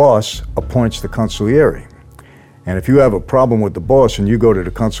 because the boss appoints the consigliere. And if you have a problem with the boss and you go to the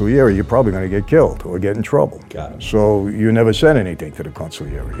consigliere, you're probably going to get killed or get in trouble. Got it. So you never said anything to the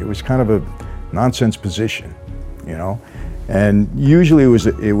consigliere. It was kind of a nonsense position, And usually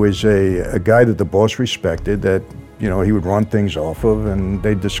it was a guy that the boss respected, that he would run things off of, and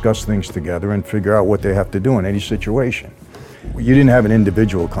they'd discuss things together and figure out what they have to do in any situation. You didn't have an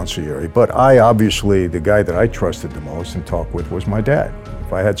individual consigliere, but the guy that I trusted the most and talked with was my dad.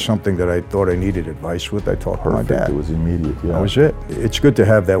 If I had something that I thought I needed advice with, I talked to my dad. It was immediate, yeah. That was it. It's good to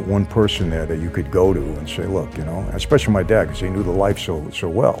have that one person there that you could go to and say, look, especially my dad, because he knew the life so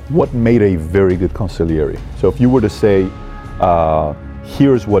well. What made a very good consigliere? So if you were to say,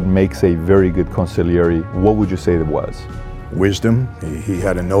 here's what makes a very good consigliere, what would you say it was? Wisdom. He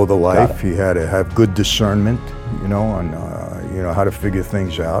had to know the life. He had to have good discernment, on how to figure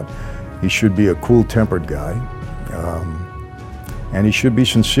things out. He should be a cool-tempered guy, and he should be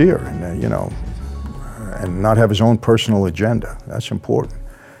sincere, and not have his own personal agenda. That's important.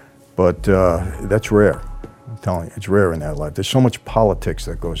 But that's rare. I'm telling you, it's rare in that life. There's so much politics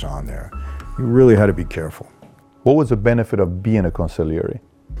that goes on there. You really had to be careful. What was the benefit of being a consigliere?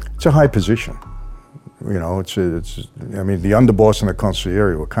 It's a high position. The underboss and the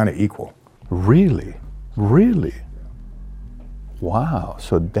consigliere were kind of equal. Really? Really? Wow,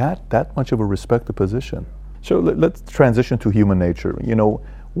 so that much of a respected position. So let's transition to human nature.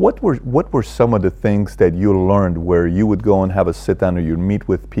 What were some of the things that you learned where you would go and have a sit down, or you'd meet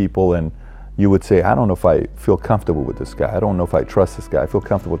with people and you would say, I don't know if I feel comfortable with this guy. I don't know if I trust this guy. I feel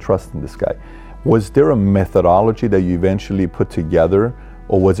comfortable trusting this guy. Was there a methodology that you eventually put together,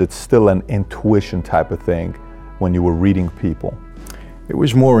 or was it still an intuition type of thing when you were reading people? It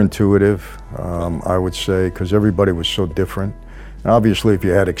was more intuitive, I would say, because everybody was so different. And obviously, if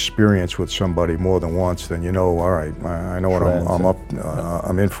you had experience with somebody more than once, then you know, all right, I know what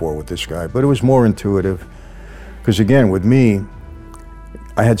I'm in for with this guy. But it was more intuitive, because again, with me,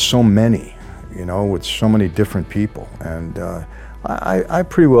 I had so many, you know, with so many different people, and I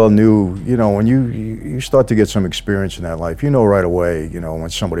pretty well knew, you know, when you start to get some experience in that life, you know right away, you know, when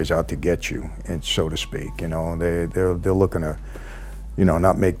somebody's out to get you, and so to speak, you know, they're looking to, you know,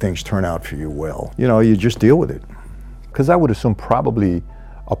 not make things turn out for you well. You know, you just deal with it. Because I would assume probably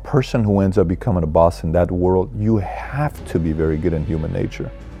a person who ends up becoming a boss in that world, you have to be very good in human nature.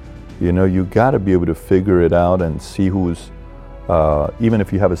 You know, you got to be able to figure it out and see who's, even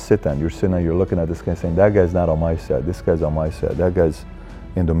if you have a sit-down, you're sitting there, you're looking at this guy saying, that guy's not on my side, this guy's on my side, that guy's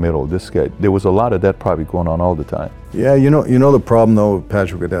in the middle, this guy. There was a lot of that probably going on all the time. Yeah, you know the problem though,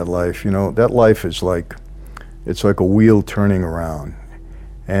 Patrick, with that life, you know, that life is like, it's like a wheel turning around.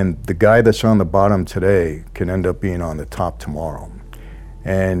 And the guy that's on the bottom today can end up being on the top tomorrow.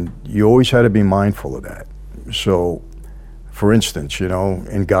 And you always had to be mindful of that. So, for instance, you know,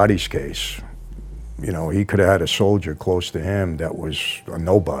 in Gotti's case, you know, he could have had a soldier close to him that was a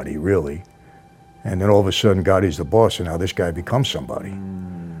nobody, really. And then all of a sudden, Gotti's the boss, and now this guy becomes somebody.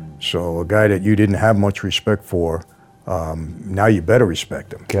 So a guy that you didn't have much respect for, now you better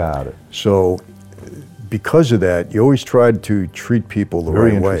respect him. Got it. So, because of that, you always tried to treat people the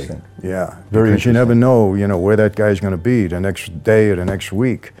right way. Yeah, because you never know, you know, where that guy's going to be the next day or the next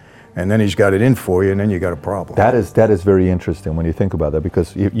week, and then he's got it in for you, and then you got a problem. That is very interesting when you think about that,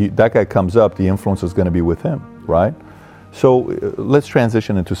 because that guy comes up, the influence is going to be with him, right? So let's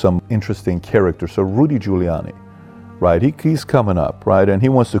transition into some interesting characters. So Rudy Giuliani, right? He's coming up, right, and he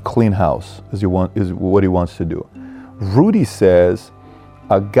wants to clean house. Is what he wants to do. Rudy says,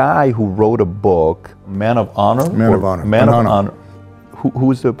 a guy who wrote a book, Man of Honor? Man of Honor. Man of Honor. Who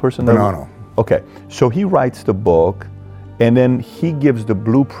is the person? Bonanno. Okay, so he writes the book, and then he gives the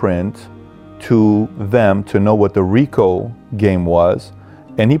blueprint to them to know what the RICO game was,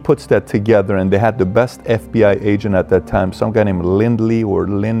 and he puts that together, and they had the best FBI agent at that time, some guy named Lindley or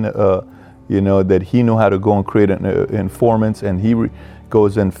Lynn, you know, that he knew how to go and create informants, and he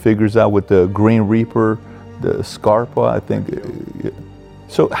goes and figures out with the Green Reaper, the Scarpa, I think.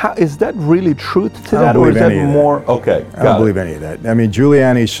 So how, is that really truth to that, or is that more? Okay, I don't believe any of that. I mean,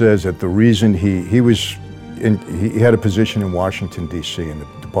 Giuliani says that the reason he had a position in Washington, D.C. in the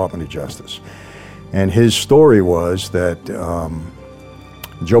Department of Justice, and his story was that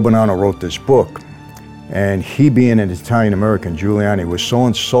Joe Bonanno wrote this book, and he, being an Italian-American, Giuliani, was so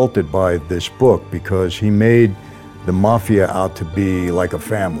insulted by this book because he made the Mafia out to be like a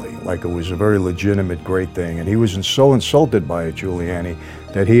family, like it was a very legitimate, great thing. And he was so insulted by it, Giuliani,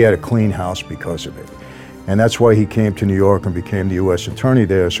 that he had to clean house because of it. And that's why he came to New York and became the U.S. attorney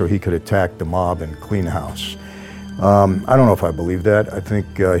there, so he could attack the mob and clean house. I don't know if I believe that. I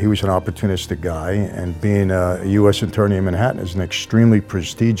think he was an opportunistic guy, and being a U.S. attorney in Manhattan is an extremely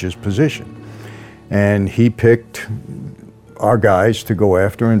prestigious position. And he picked our guys to go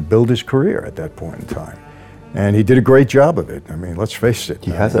after and build his career at that point in time. And he did a great job of it. I mean, let's face it.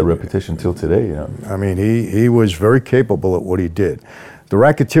 He has that reputation till today, you know. I mean, he was very capable at what he did. The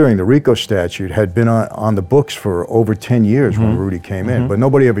racketeering, the RICO statute, had been on the books for over 10 years when Rudy came in, but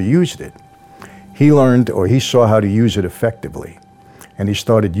nobody ever used it. He learned, or he saw how to use it effectively, and he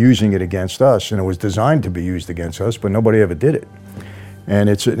started using it against us, and it was designed to be used against us, but nobody ever did it. And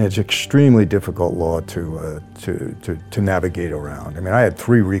it's an extremely difficult law to navigate around. I mean, I had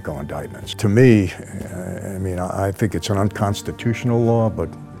 3 RICO indictments. To me, I mean, I think it's an unconstitutional law, but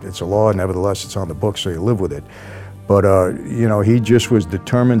it's a law. Nevertheless, it's on the books, so you live with it. But you know, he just was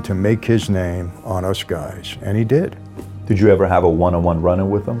determined to make his name on us guys, and he did. Did you ever have a one-on-one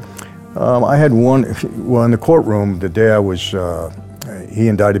run-in with him? I had one. Well, in the courtroom, the day I was, he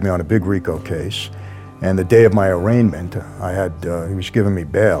indicted me on a big RICO case. And the day of my arraignment, he was giving me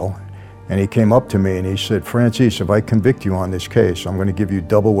bail, and he came up to me and he said, Francis, if I convict you on this case, I'm going to give you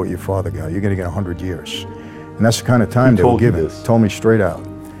double what your father got. You're going to get 100 years. And that's the kind of time they were giving. Told me straight out.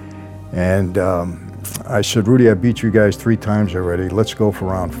 And I said, Rudy, I beat you guys 3 times already. Let's go for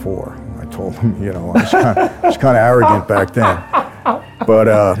round 4. I told him, you know, I was kind of arrogant back then.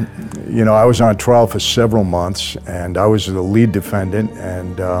 But, you know, I was on trial for several months, and I was the lead defendant,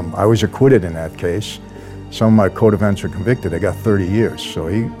 and I was acquitted in that case. Some of my co-defendants were convicted. They got 30 years. So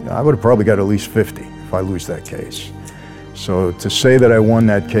I would have probably got at least 50 if I lose that case. So to say that I won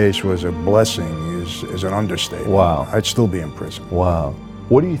that case was a blessing is an understatement. Wow. I'd still be in prison. Wow.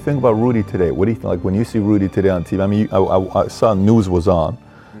 What do you think about Rudy today? What do you think, like when you see Rudy today on TV? I mean, I saw news was on.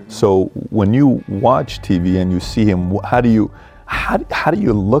 So when you watch TV and you see him, how do you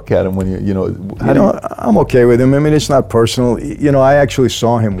look at him when I'm okay with him. I mean, it's not personal. I actually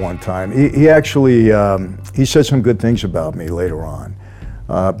saw him one time. He actually he said some good things about me later on.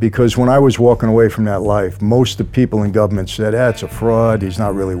 Because when I was walking away from that life, most of the people in government said, it's a fraud, he's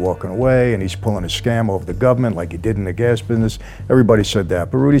not really walking away, and he's pulling a scam over the government like he did in the gas business. Everybody said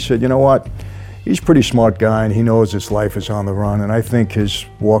that. But Rudy said, you know what? He's a pretty smart guy, and he knows his life is on the run, and I think his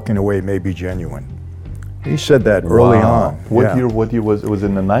walking away may be genuine. He said that early on. What year was it? Was it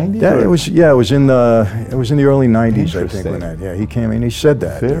in the 90s? Yeah, it was in the early 90s, I think, when that. Yeah, he came in, he said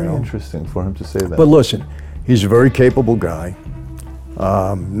that. Very interesting for him to say that. But listen, he's a very capable guy.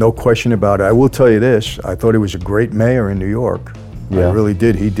 No question about it. I will tell you this, I thought he was a great mayor in New York. Yeah. I really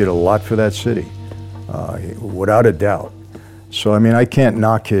did. He did a lot for that city, without a doubt. So, I mean, I can't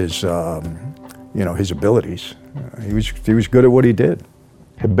knock his, his abilities. He was good at what he did.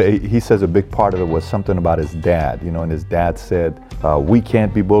 He says a big part of it was something about his dad, and his dad said, we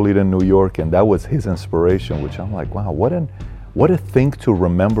can't be bullied in New York, and that was his inspiration, which I'm like, wow, what a thing to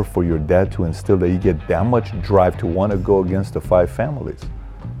remember for your dad to instill, that you get that much drive to want to go against the 5 families.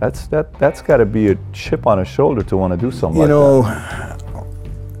 That's got to be a chip on his shoulder to want to do something like that.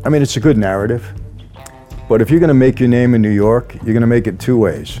 I mean, it's a good narrative, but if you're going to make your name in New York, you're going to make it 2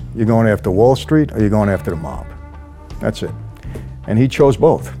 ways. You're going after Wall Street or you're going after the mob. That's it. And he chose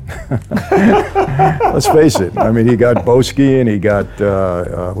both. Let's face it. I mean, he got Boesky and he got,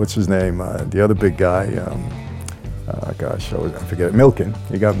 what's his name, the other big guy, I forget, Milken.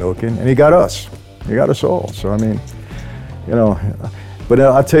 He got Milken, and he got us. He got us all. So, I mean, but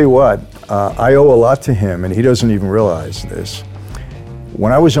I'll tell you what, I owe a lot to him, and he doesn't even realize this.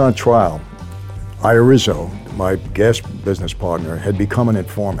 When I was on trial, Rizzo, my gas business partner, had become an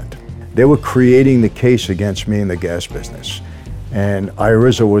informant. They were creating the case against me in the gas business, and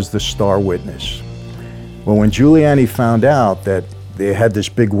Rizzo was the star witness. Well, when Giuliani found out that they had this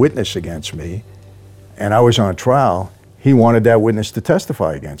big witness against me, and I was on trial, he wanted that witness to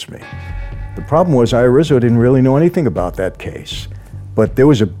testify against me. The problem was Rizzo didn't really know anything about that case. But there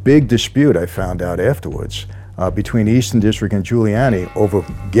was a big dispute, I found out afterwards, between the Eastern District and Giuliani over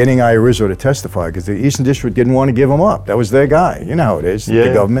getting Rizzo to testify, because the Eastern District didn't want to give him up. That was their guy. You know how it is,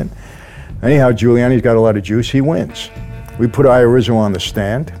 the government. Anyhow, Giuliani's got a lot of juice, he wins. We put Rizzo on the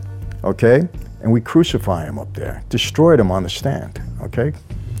stand, okay? And we crucify him up there, destroyed him on the stand, okay?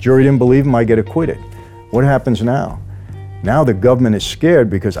 Jury didn't believe him, I get acquitted. What happens now? Now the government is scared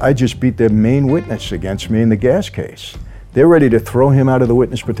because I just beat their main witness against me in the gas case. They're ready to throw him out of the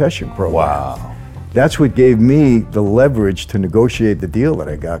witness protection program. Wow. That's what gave me the leverage to negotiate the deal that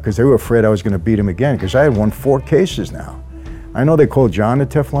I got, because they were afraid I was going to beat him again, because I had won 4 cases now. I know they call John the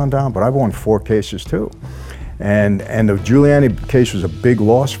Teflon Don, but I've won 4 cases too. And the Giuliani case was a big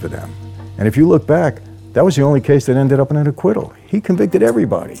loss for them. And if you look back, that was the only case that ended up in an acquittal. He convicted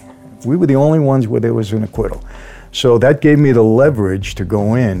everybody. We were the only ones where there was an acquittal. So that gave me the leverage to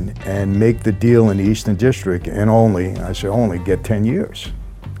go in and make the deal in the Eastern District and only get 10 years.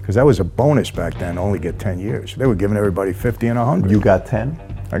 Because that was a bonus back then, only get 10 years. They were giving everybody 50 and 100. You got 10?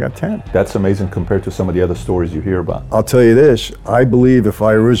 I got 10. That's amazing compared to some of the other stories you hear about. I'll tell you this, I believe if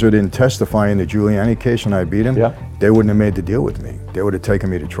Rizzo didn't testify in the Giuliani case and I beat him, they wouldn't have made the deal with me. They would have taken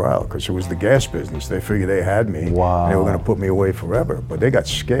me to trial, because it was the gas business. They figured they had me. Wow. And they were going to put me away forever, but they got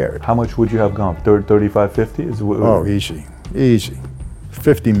scared. How much would you have gone? 35, 50? Oh, easy.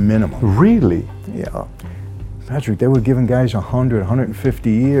 50 minimum. Really? Yeah. Patrick, they were giving guys 100, 150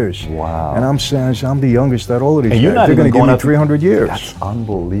 years. Wow. And I'm saying, I'm the youngest out of all of these guys. They're going to give me 300 years. That's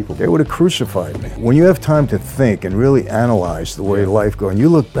unbelievable. They would have crucified me. When you have time to think and really analyze the way life goes, and you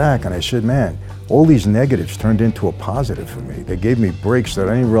look back and I said, man, all these negatives turned into a positive for me. They gave me breaks that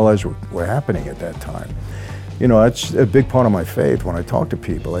I didn't realize were happening at that time. That's a big part of my faith when I talk to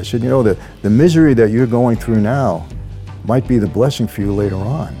people. I said, the misery that you're going through now might be the blessing for you later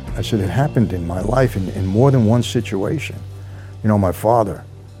on. I said, it happened in my life in more than one situation. My father,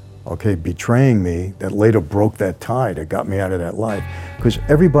 betraying me, that later broke that tie that got me out of that life. Because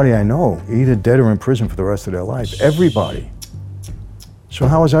everybody I know, either dead or in prison for the rest of their life. Everybody. So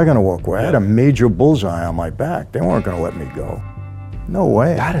how was I going to walk away? I had a major bullseye on my back. They weren't going to let me go. No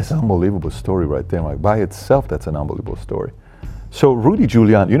way. That is an unbelievable story right there. Like, by itself, that's an unbelievable story. So Rudy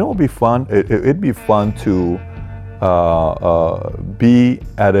Giuliani, what would be fun? It'd be fun to be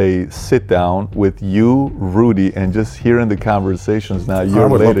at a sit down with you, Rudy, and just hearing the conversations now. I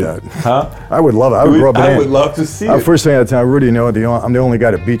would love that. Huh? I would love it. I would rub it in. I would love to see it. First thing I'd tell Rudy, you know, I'm the only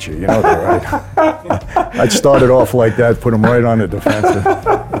guy to beat you. You know that, right? I'd start it off like that, put him right on the defensive.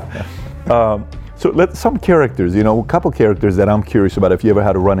 So some characters, you know, a couple characters that I'm curious about if you ever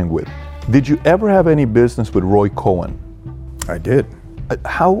had a run-in with. Did you ever have any business with Roy Cohen? I did.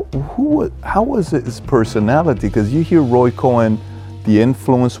 How was his personality? Because you hear Roy Cohen, the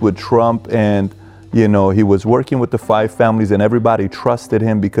influence with Trump, and you know he was working with the five families, and everybody trusted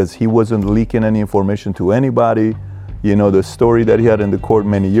him because he wasn't leaking any information to anybody. You know the story that he had in the court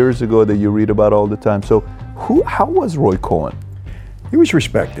many years ago that you read about all the time. So, how was Roy Cohen? He was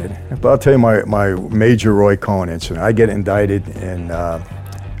respected. But I'll tell you my major Roy Cohen incident. I get indicted in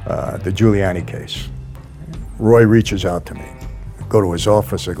the Giuliani case. Roy reaches out to me. Go to his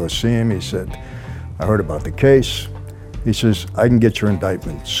office, I go see him. He said, I heard about the case. He says, I can get your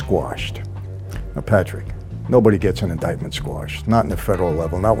indictment squashed. Now, Patrick, nobody gets an indictment squashed, not in the federal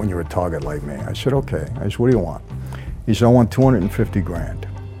level, not when you're a target like me. I said, okay. I said, what do you want? He said, I want 250 grand.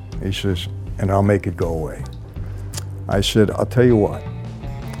 He says, and I'll make it go away. I said, I'll tell you what.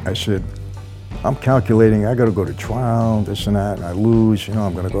 I said, I'm calculating, I gotta go to trial, this and that, and I lose, you know,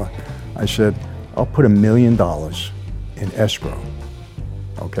 I'm gonna go. I said, I'll put $1 million in escrow.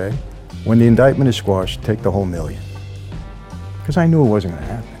 Okay? When the indictment is squashed, take the whole $1 million. Because I knew it wasn't going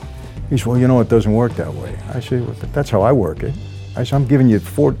to happen. He said, well, you know, it doesn't work that way. I said, well, that's how I work it. I said, I'm giving you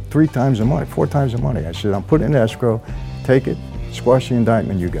 4 times the money. I said, I'm putting it in escrow, take it, squash the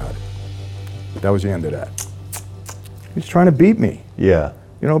indictment, you got it. That was the end of that. He's trying to beat me. Yeah.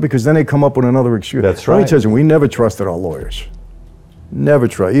 You know, because then they come up with another excuse. That's right. Let me tell you, we never trusted our lawyers. Never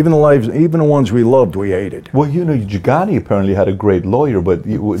tried. Even the ones we loved, we hated. Well, you know, Giuliani apparently had a great lawyer, but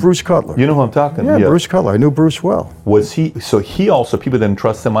Bruce Cutler. You know who I'm talking? Yeah, Bruce Cutler. I knew Bruce well. Was he? So he also people didn't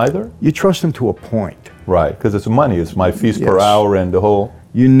trust him either. You trust him to a point. Right, because it's money. It's my fees per hour and the whole.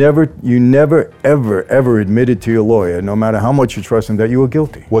 You never, ever admitted to your lawyer, no matter how much you trust him, that you were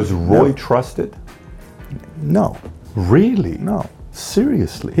guilty. Was Roy trusted? No. Really? No.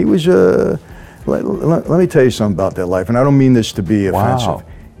 Seriously? He was Let me tell you something about that life, and I don't mean this to be offensive. Wow.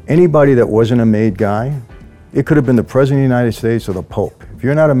 Anybody that wasn't a made guy, it could have been the President of the United States or the Pope. If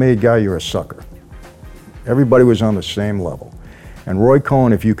you're not a made guy, you're a sucker. Everybody was on the same level. And Roy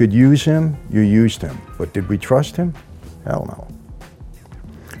Cohen, if you could use him, you used him. But did we trust him? Hell no.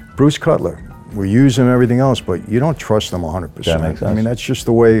 Bruce Cutler, we use him, everything else, but you don't trust them 100%. That makes sense. I mean, that's just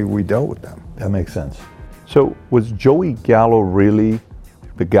the way we dealt with them. That makes sense. So was Joey Gallo really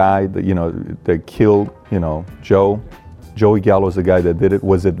the guy that, you know, that killed, you know, Joe? Joey Gallo is the guy that did it.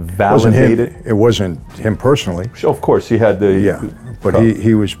 Was it validated? It wasn't him personally. Of course, he had the... Yeah, but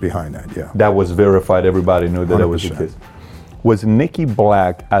he was behind that, yeah. That was verified. Everybody knew that 100%. That was the case. Was Nicky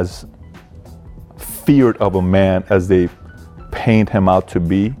Black as feared of a man as they paint him out to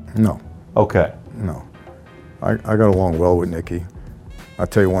be? No. Okay. No. I got along well with Nicky. I'll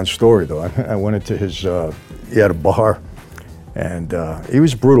tell you one story, though. I went into his... he had a bar, and he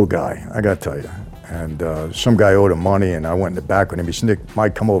was a brutal guy, I got to tell you. And some guy owed him money, and I went in the back with him. He said, Nick,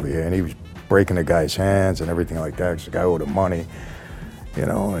 Mike, come over here. And he was breaking the guy's hands and everything like that, because the guy owed him money, you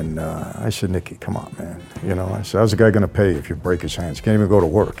know. And I said, Nicky, come on, man. You know, I said, how's the guy going to pay you if you break his hands? Can't even go to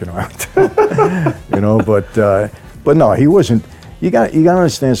work, you know. You know, but no, he wasn't. You got to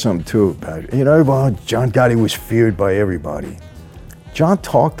understand something, too, Pat. You know, well, John Gotti was feared by everybody. John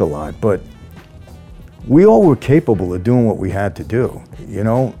talked a lot, but we all were capable of doing what we had to do. You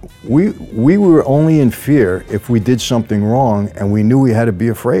know, we were only in fear if we did something wrong and we knew we had to be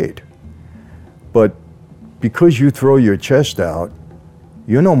afraid. But because you throw your chest out,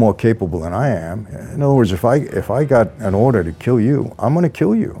 you're no more capable than I am. In other words, if I got an order to kill you, I'm going to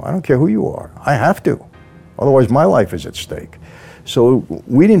kill you. I don't care who you are. I have to. Otherwise, my life is at stake. So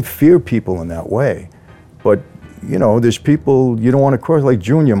we didn't fear people in that way. But you know, there's people you don't want to cross, like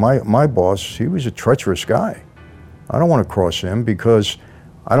Junior, my boss, he was a treacherous guy. I don't want to cross him because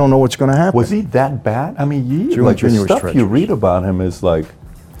I don't know what's going to happen. Was he that bad? I mean, Junior the stuff you read about him is like...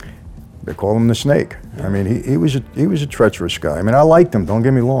 They call him the Snake. I mean, he was a treacherous guy. I mean, I liked him, don't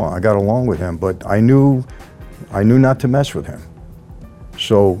get me wrong. I got along with him, but I knew not to mess with him.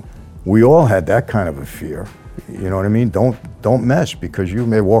 So we all had that kind of a fear. You know what I mean? Don't mess, because you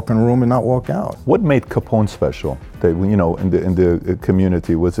may walk in a room and not walk out. What made Capone special? That, you know, in the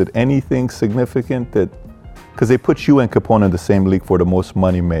community, was it anything significant that? Because they put you and Capone in the same league for the most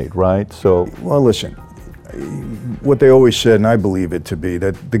money made, right? So. Well, listen. What they always said, and I believe it to be,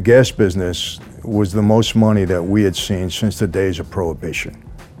 that the gas business was the most money that we had seen since the days of Prohibition.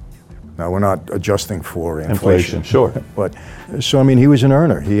 Now, we're not adjusting for inflation. Sure. But, so, I mean, he was an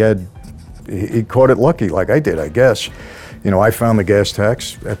earner. He caught it lucky, like I did, I guess. You know, I found the gas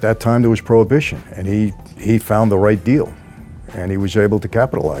tax. At that time, there was prohibition, and he found the right deal, and he was able to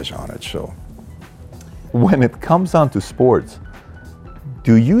capitalize on it, so. When it comes down to sports,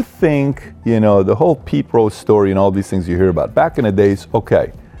 do you think, you know, the whole Pete Rose story and all these things you hear about, back in the days,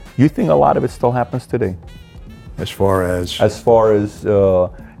 okay, you think a lot of it still happens today? As far as,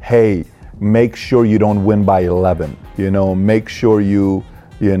 hey, make sure you don't win by 11, you know, make sure you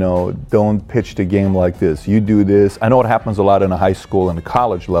know, don't pitch the game like this. You do this. I know it happens a lot in a high school and a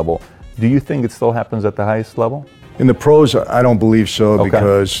college level. Do you think it still happens at the highest level? in the pros, I don't believe so, Okay.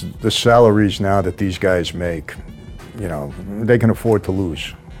 because the salaries now that these guys make, you know, they can afford to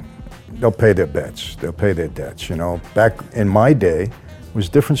lose. They'll pay their bets. They'll pay their debts, you know. Back in my day, it was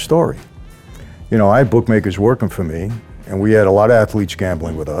a different story. You know, I had bookmakers working for me, and we had a lot of athletes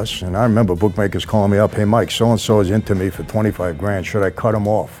gambling with us. And I remember bookmakers calling me up, "Hey, Mike, so-and-so is into me for 25 grand. Should I cut him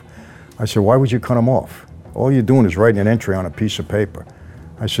off?" I said, "Why would you cut him off? All you're doing is writing an entry on a piece of paper."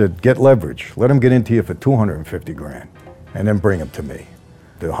 I said, "Get leverage. Let him get into you for 250 grand, and then bring him to me.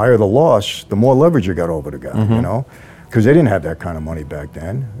 The higher the loss, the more leverage you got over the guy, you know? Because they didn't have that kind of money back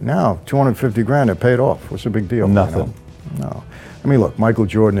then. Now, 250 grand, they're paid off. What's the big deal? Nothing. You know? No. I mean, look, Michael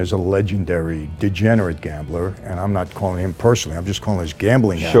Jordan is a legendary, degenerate gambler, and I'm not calling him personally. I'm just calling his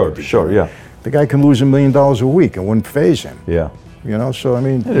gambling habit degenerate. Yeah. The guy can lose $1 million a week and wouldn't faze him. Yeah. You know, so I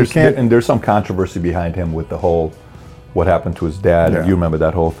mean, you There's, can't. and there's some controversy behind him with the whole, what happened to his dad. Yeah. You remember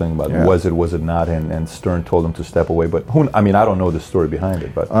that whole thing about Yeah. was it not, and Stern told him to step away. But I mean, I don't know the story behind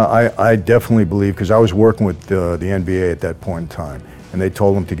it, but I definitely believe, because I was working with the NBA at that point in time, and they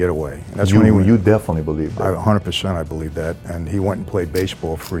told him to get away. And that's when he went. you definitely believe that. 100% I believe that. And he went and played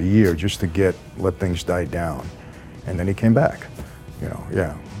baseball for a year just to let things die down. And then he came back, you know,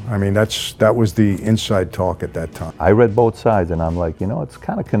 yeah. I mean, that was the inside talk at that time. I read both sides, and I'm like, you know, it's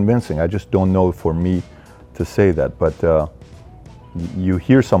kind of convincing. I just don't know for me to say that, but you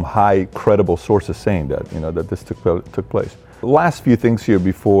hear some high credible sources saying that, you know, that this took place. Last few things here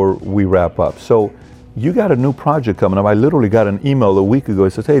before we wrap up. So you got a new project coming up. I literally got an email a week ago.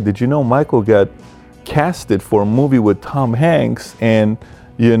 It says, hey, did you know Michael got casted for a movie with Tom Hanks and,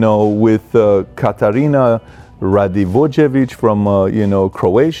 you know, with Katarina Radivojevic from, you know,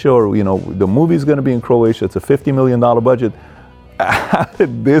 Croatia, or, you know, the movie's going to be in Croatia. It's a $50 million budget. How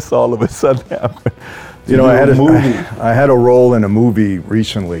did this all of a sudden happen? You know, I had a role in a movie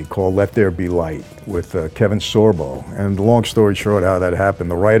recently called Let There Be Light with Kevin Sorbo. And long story short, how that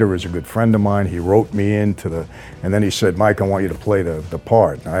happened, the writer is a good friend of mine. He wrote me into and then he said, Mike, I want you to play the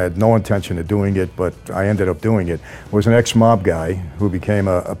part. I had no intention of doing it, but I ended up doing it. It was an ex-mob guy who became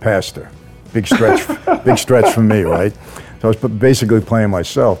a pastor. Big stretch, big stretch for me, right? So I was basically playing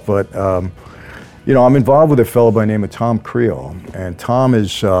myself, but you know, I'm involved with a fellow by the name of Tom Creel, and Tom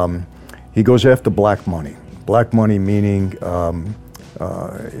is, he goes after black money. Black money meaning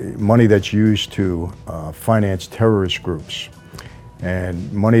money that's used to finance terrorist groups,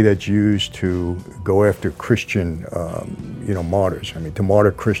 and money that's used to go after Christian, you know, martyrs. I mean, to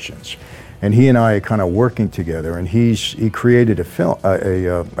martyr Christians. And he and I are kind of working together, and he created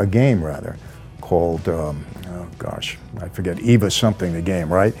a game rather, called, oh gosh, I forget, Eva something, the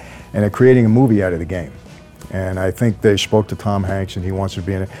game, right? And they're creating a movie out of the game. And I think they spoke to Tom Hanks, and he wants to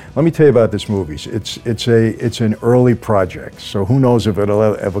be in it. Let me tell you about this movie. It's an early project, so who knows if it'll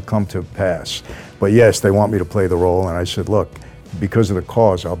ever come to pass. But yes, they want me to play the role, and I said, look, because of the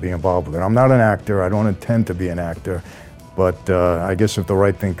cause, I'll be involved with it. I'm not an actor. I don't intend to be an actor. But I guess if the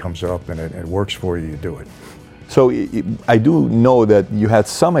right thing comes up and it works for you, you do it. So I do know that you had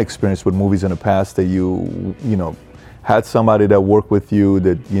some experience with movies in the past, that you know, had somebody that worked with you,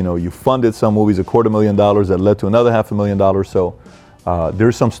 that, you know, you funded some movies, $250,000 that led to another $500,000. So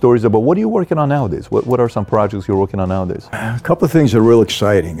there's some stories about, what are you working on nowadays? What are some projects you're working on nowadays? A couple of things that are real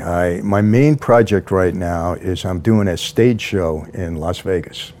exciting. My main project right now is I'm doing a stage show in Las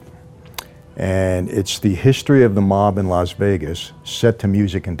Vegas. And it's the history of the mob in Las Vegas set to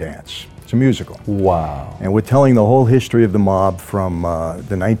music and dance. It's a musical. Wow. And we're telling the whole history of the mob from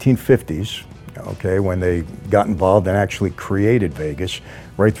the 1950s, okay, when they got involved and actually created Vegas,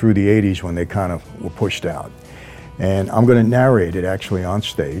 right through the 80s when they kind of were pushed out. And I'm going to narrate it actually on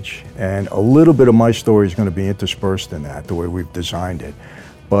stage, and a little bit of my story is going to be interspersed in that, the way we've designed it.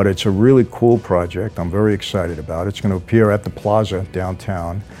 But it's a really cool project. I'm very excited about it. It's going to appear at the Plaza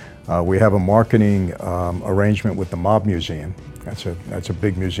downtown. We have a marketing arrangement with the Mob Museum. That's a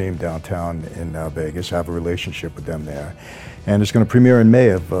big museum downtown in Vegas. I have a relationship with them there. And it's going to premiere in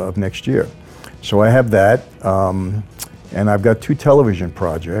May of next year. So I have that. And I've got 2 television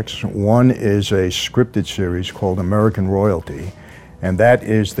projects. One is a scripted series called American Royalty, and that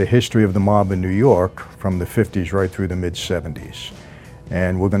is the history of the mob in New York from the 50s right through the mid-70s.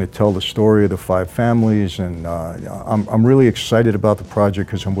 And we're going to tell the story of the 5 families, and I'm really excited about the project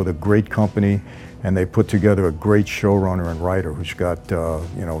because I'm with a great company, and they put together a great showrunner and writer who's got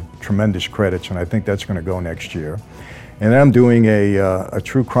tremendous credits, and I think that's going to go next year. And then I'm doing a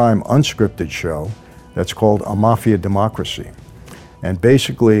true crime unscripted show that's called A Mafia Democracy. And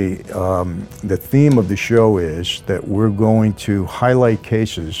basically, the theme of the show is that we're going to highlight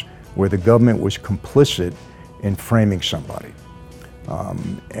cases where the government was complicit in framing somebody.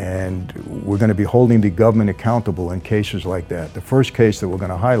 And we're going to be holding the government accountable in cases like that. The first case that we're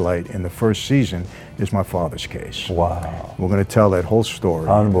going to highlight in the first season is my father's case. Wow. We're going to tell that whole story.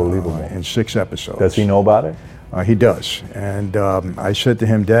 Unbelievable. In 6 episodes. Does he know about it? He does. And I said to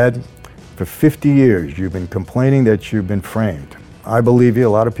him, Dad, for 50 years you've been complaining that you've been framed. I believe you, a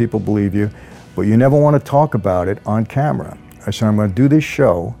lot of people believe you, but you never want to talk about it on camera. I said, I'm going to do this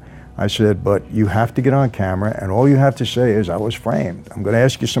show. I said, but you have to get on camera, and all you have to say is, I was framed. I'm going to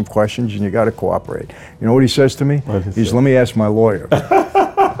ask you some questions, and you got to cooperate. You know what he says to me? He says, let me ask my lawyer.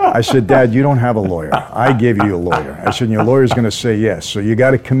 I said, Dad, you don't have a lawyer. I gave you a lawyer. I said, and your lawyer's going to say yes, so you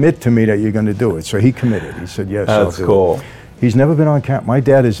got to commit to me that you're going to do it. So he committed. He said, yes, That's I'll do cool. it. He's never been on camera. My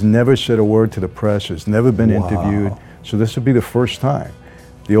dad has never said a word to the press, has never been interviewed, so this will be the first time.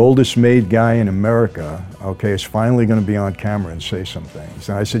 The oldest made guy in America, okay, is finally going to be on camera and say some things.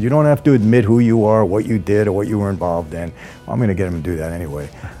 And I said, you don't have to admit who you are, what you did, or what you were involved in. I'm going to get him to do that anyway.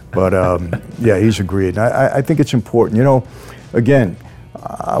 But yeah, he's agreed. I think it's important. You know, again,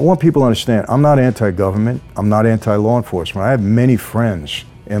 I want people to understand, I'm not anti-government, I'm not anti-law enforcement. I have many friends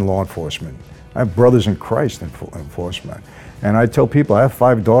in law enforcement. I have brothers in Christ in enforcement. And I tell people, I have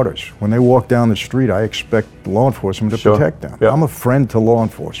 5 daughters. When they walk down the street, I expect law enforcement to protect them. Yep. I'm a friend to law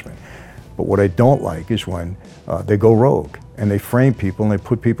enforcement. But what I don't like is when they go rogue and they frame people and they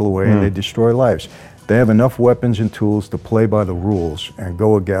put people away and they destroy lives. They have enough weapons and tools to play by the rules and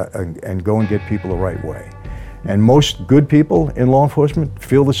go and get people the right way. And most good people in law enforcement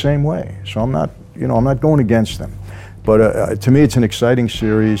feel the same way. So I'm not going against them. But to me, it's an exciting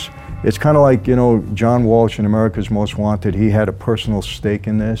series. It's kind of like, John Walsh in America's Most Wanted. He had a personal stake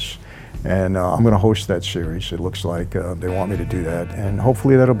in this, and I'm going to host that series. It looks like they want me to do that, and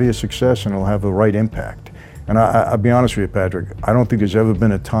hopefully that'll be a success and it'll have the right impact. And I'll be honest with you, Patrick, I don't think there's ever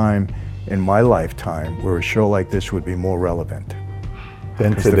been a time in my lifetime where a show like this would be more relevant.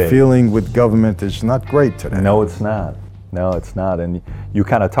 Than Because today. the feeling with government is not great today. No, it's not. No, it's not. And you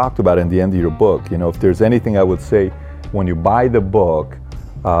kind of talked about it in the end of your book. If there's anything I would say, when you buy the book,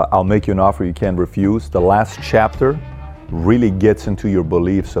 I'll make you an offer you can't refuse. The last chapter really gets into your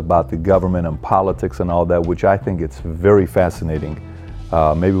beliefs about the government and politics and all that, which I think it's very fascinating.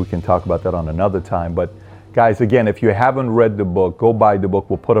 Maybe we can talk about that on another time. But guys, again, if you haven't read the book, go buy the book.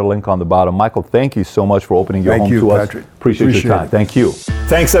 We'll put a link on the bottom. Michael, thank you so much for opening your home to us. Patrick. Appreciate your time. it. Thank you.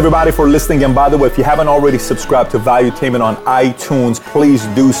 Thanks everybody for listening. And by the way, if you haven't already subscribed to Valuetainment on iTunes, please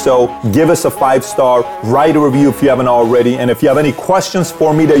do so. Give us a 5-star, write a review if you haven't already. And if you have any questions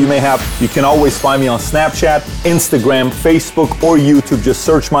for me that you may have, you can always find me on Snapchat, Instagram, Facebook, or YouTube. Just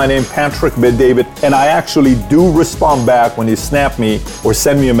search my name, Patrick Bet-David. And I actually do respond back when you snap me or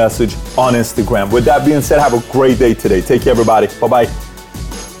send me a message on Instagram. With that being said, have a great day today. Take care, everybody. Bye-bye.